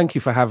really. Thank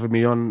you for having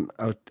me on.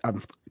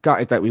 I'm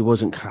gutted that we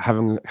wasn't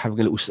having a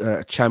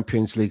little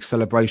Champions League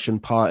celebration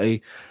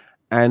party.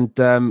 And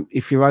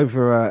if you're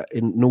over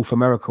in North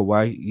America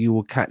way, you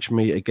will catch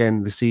me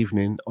again this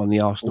evening on the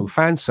Arsenal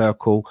Fan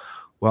Circle,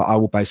 where I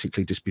will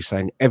basically just be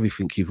saying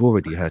everything you've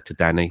already heard to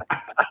Danny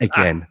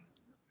again.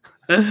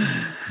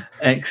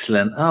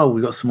 Excellent. Oh,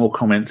 we've got some more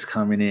comments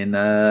coming in.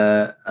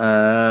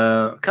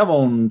 Come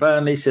on,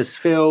 Burnley, says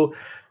Phil.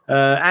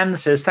 Anne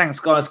says, thanks,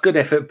 guys. Good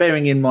effort,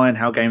 bearing in mind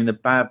how the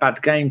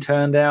bad game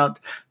turned out.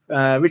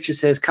 Richard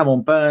says, come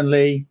on,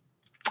 Burnley.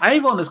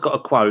 Avon has got a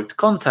quote.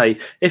 Conte,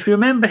 if you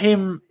remember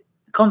him,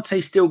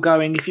 Conte's still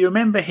going. If you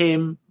remember,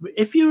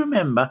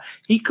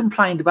 he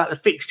complained about the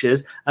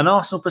fixtures and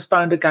Arsenal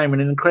postponed a game in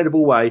an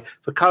incredible way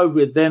for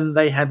COVID. Then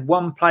they had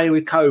one player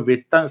with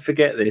COVID. Don't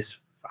forget this.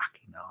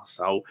 Fucking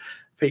arsehole.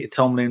 Peter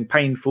Tomlin,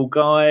 painful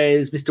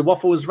guys. Mr.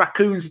 Waffles,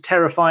 raccoons are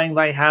terrifying.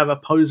 They have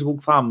opposable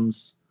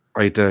thumbs.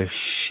 They do.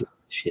 Shit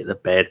the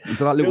bed.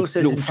 They're like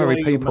little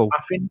furry people.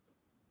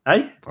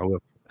 Hey?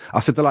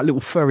 I said they're like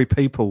little furry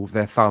people with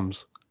their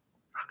thumbs.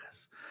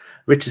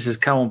 Richard says,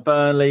 come on,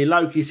 Burnley.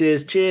 Loki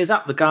says, cheers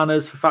up the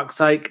Gunners, for fuck's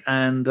sake.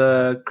 And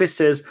Chris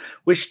says,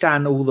 wish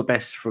Stan all the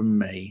best from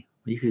me.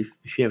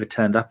 If you ever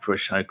turned up for a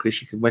show,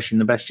 Chris, you could wish him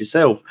the best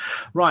yourself.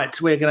 Right,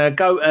 we're going to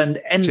go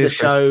and end the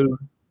show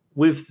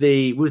with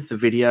the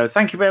video.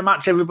 Thank you very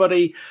much,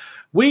 everybody.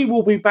 We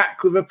will be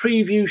back with a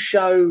preview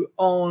show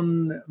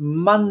on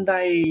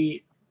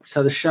Monday.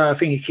 So the show, I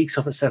think it kicks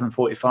off at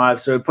 7:45,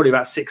 so probably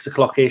about 6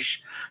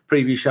 o'clock-ish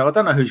preview show. I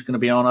don't know who's going to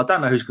be on. I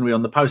don't know who's going to be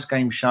on the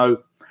post-game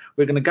show.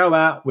 We're going to go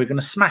out. We're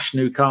going to smash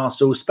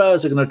Newcastle.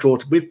 Spurs are going to draw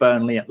with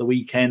Burnley at the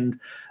weekend.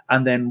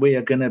 And then we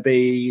are going to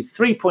be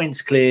 3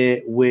 points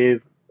clear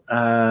with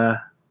 3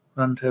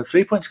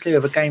 points clear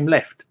of a game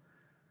left.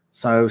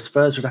 So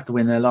Spurs would have to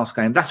win their last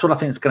game. That's what I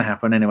think is going to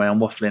happen anyway. I'm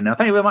waffling now.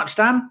 Thank you very much,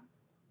 Dan.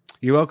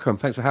 You're welcome.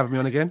 Thanks for having me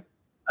on again.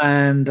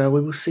 And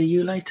we will see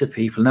you later,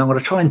 people. Now I'm going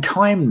to try and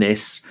time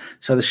this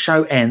so the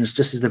show ends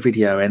just as the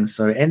video ends.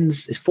 So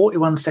it's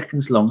 41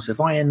 seconds long. So if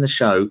I end the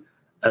show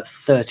at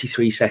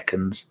 33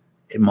 seconds,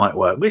 it might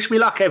work. Wish me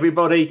luck,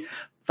 everybody.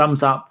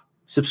 Thumbs up.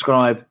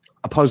 subscribe,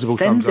 Opposable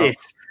send thumbs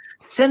this.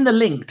 Send the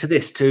link to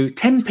this to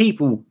 10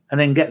 people and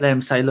then get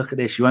them say, look at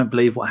this, you won't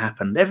believe what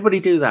happened. Everybody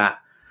do that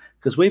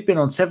because we've been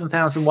on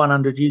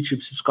 7,100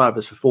 YouTube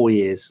subscribers for 4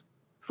 years.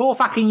 4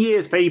 fucking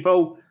years,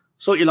 people.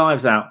 Sort your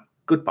lives out.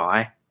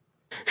 Goodbye.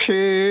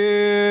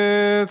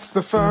 It's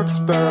the Fuck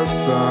Spurs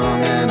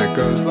song and it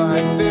goes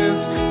like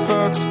this.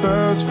 Fuck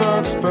Spurs,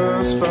 fuck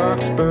Spurs, fuck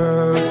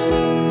Spurs.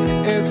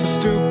 It's a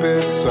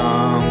stupid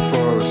song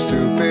for a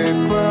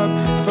stupid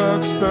club.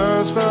 Fuck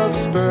Spurs, fuck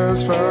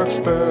Spurs, fuck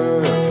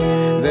Spurs.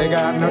 They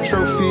got no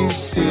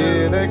trophies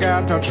here, they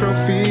got no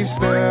trophies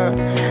there.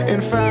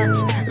 In fact,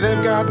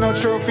 they've got no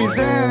trophies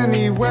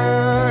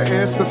anywhere.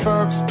 It's the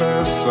Fuck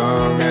Spurs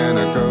song and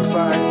it goes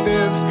like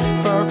this.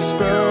 Fuck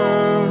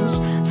Spurs,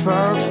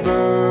 fuck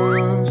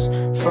Spurs,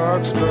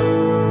 fuck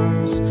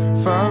Spurs,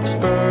 fuck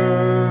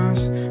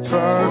Spurs,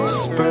 fuck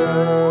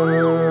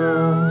Spurs.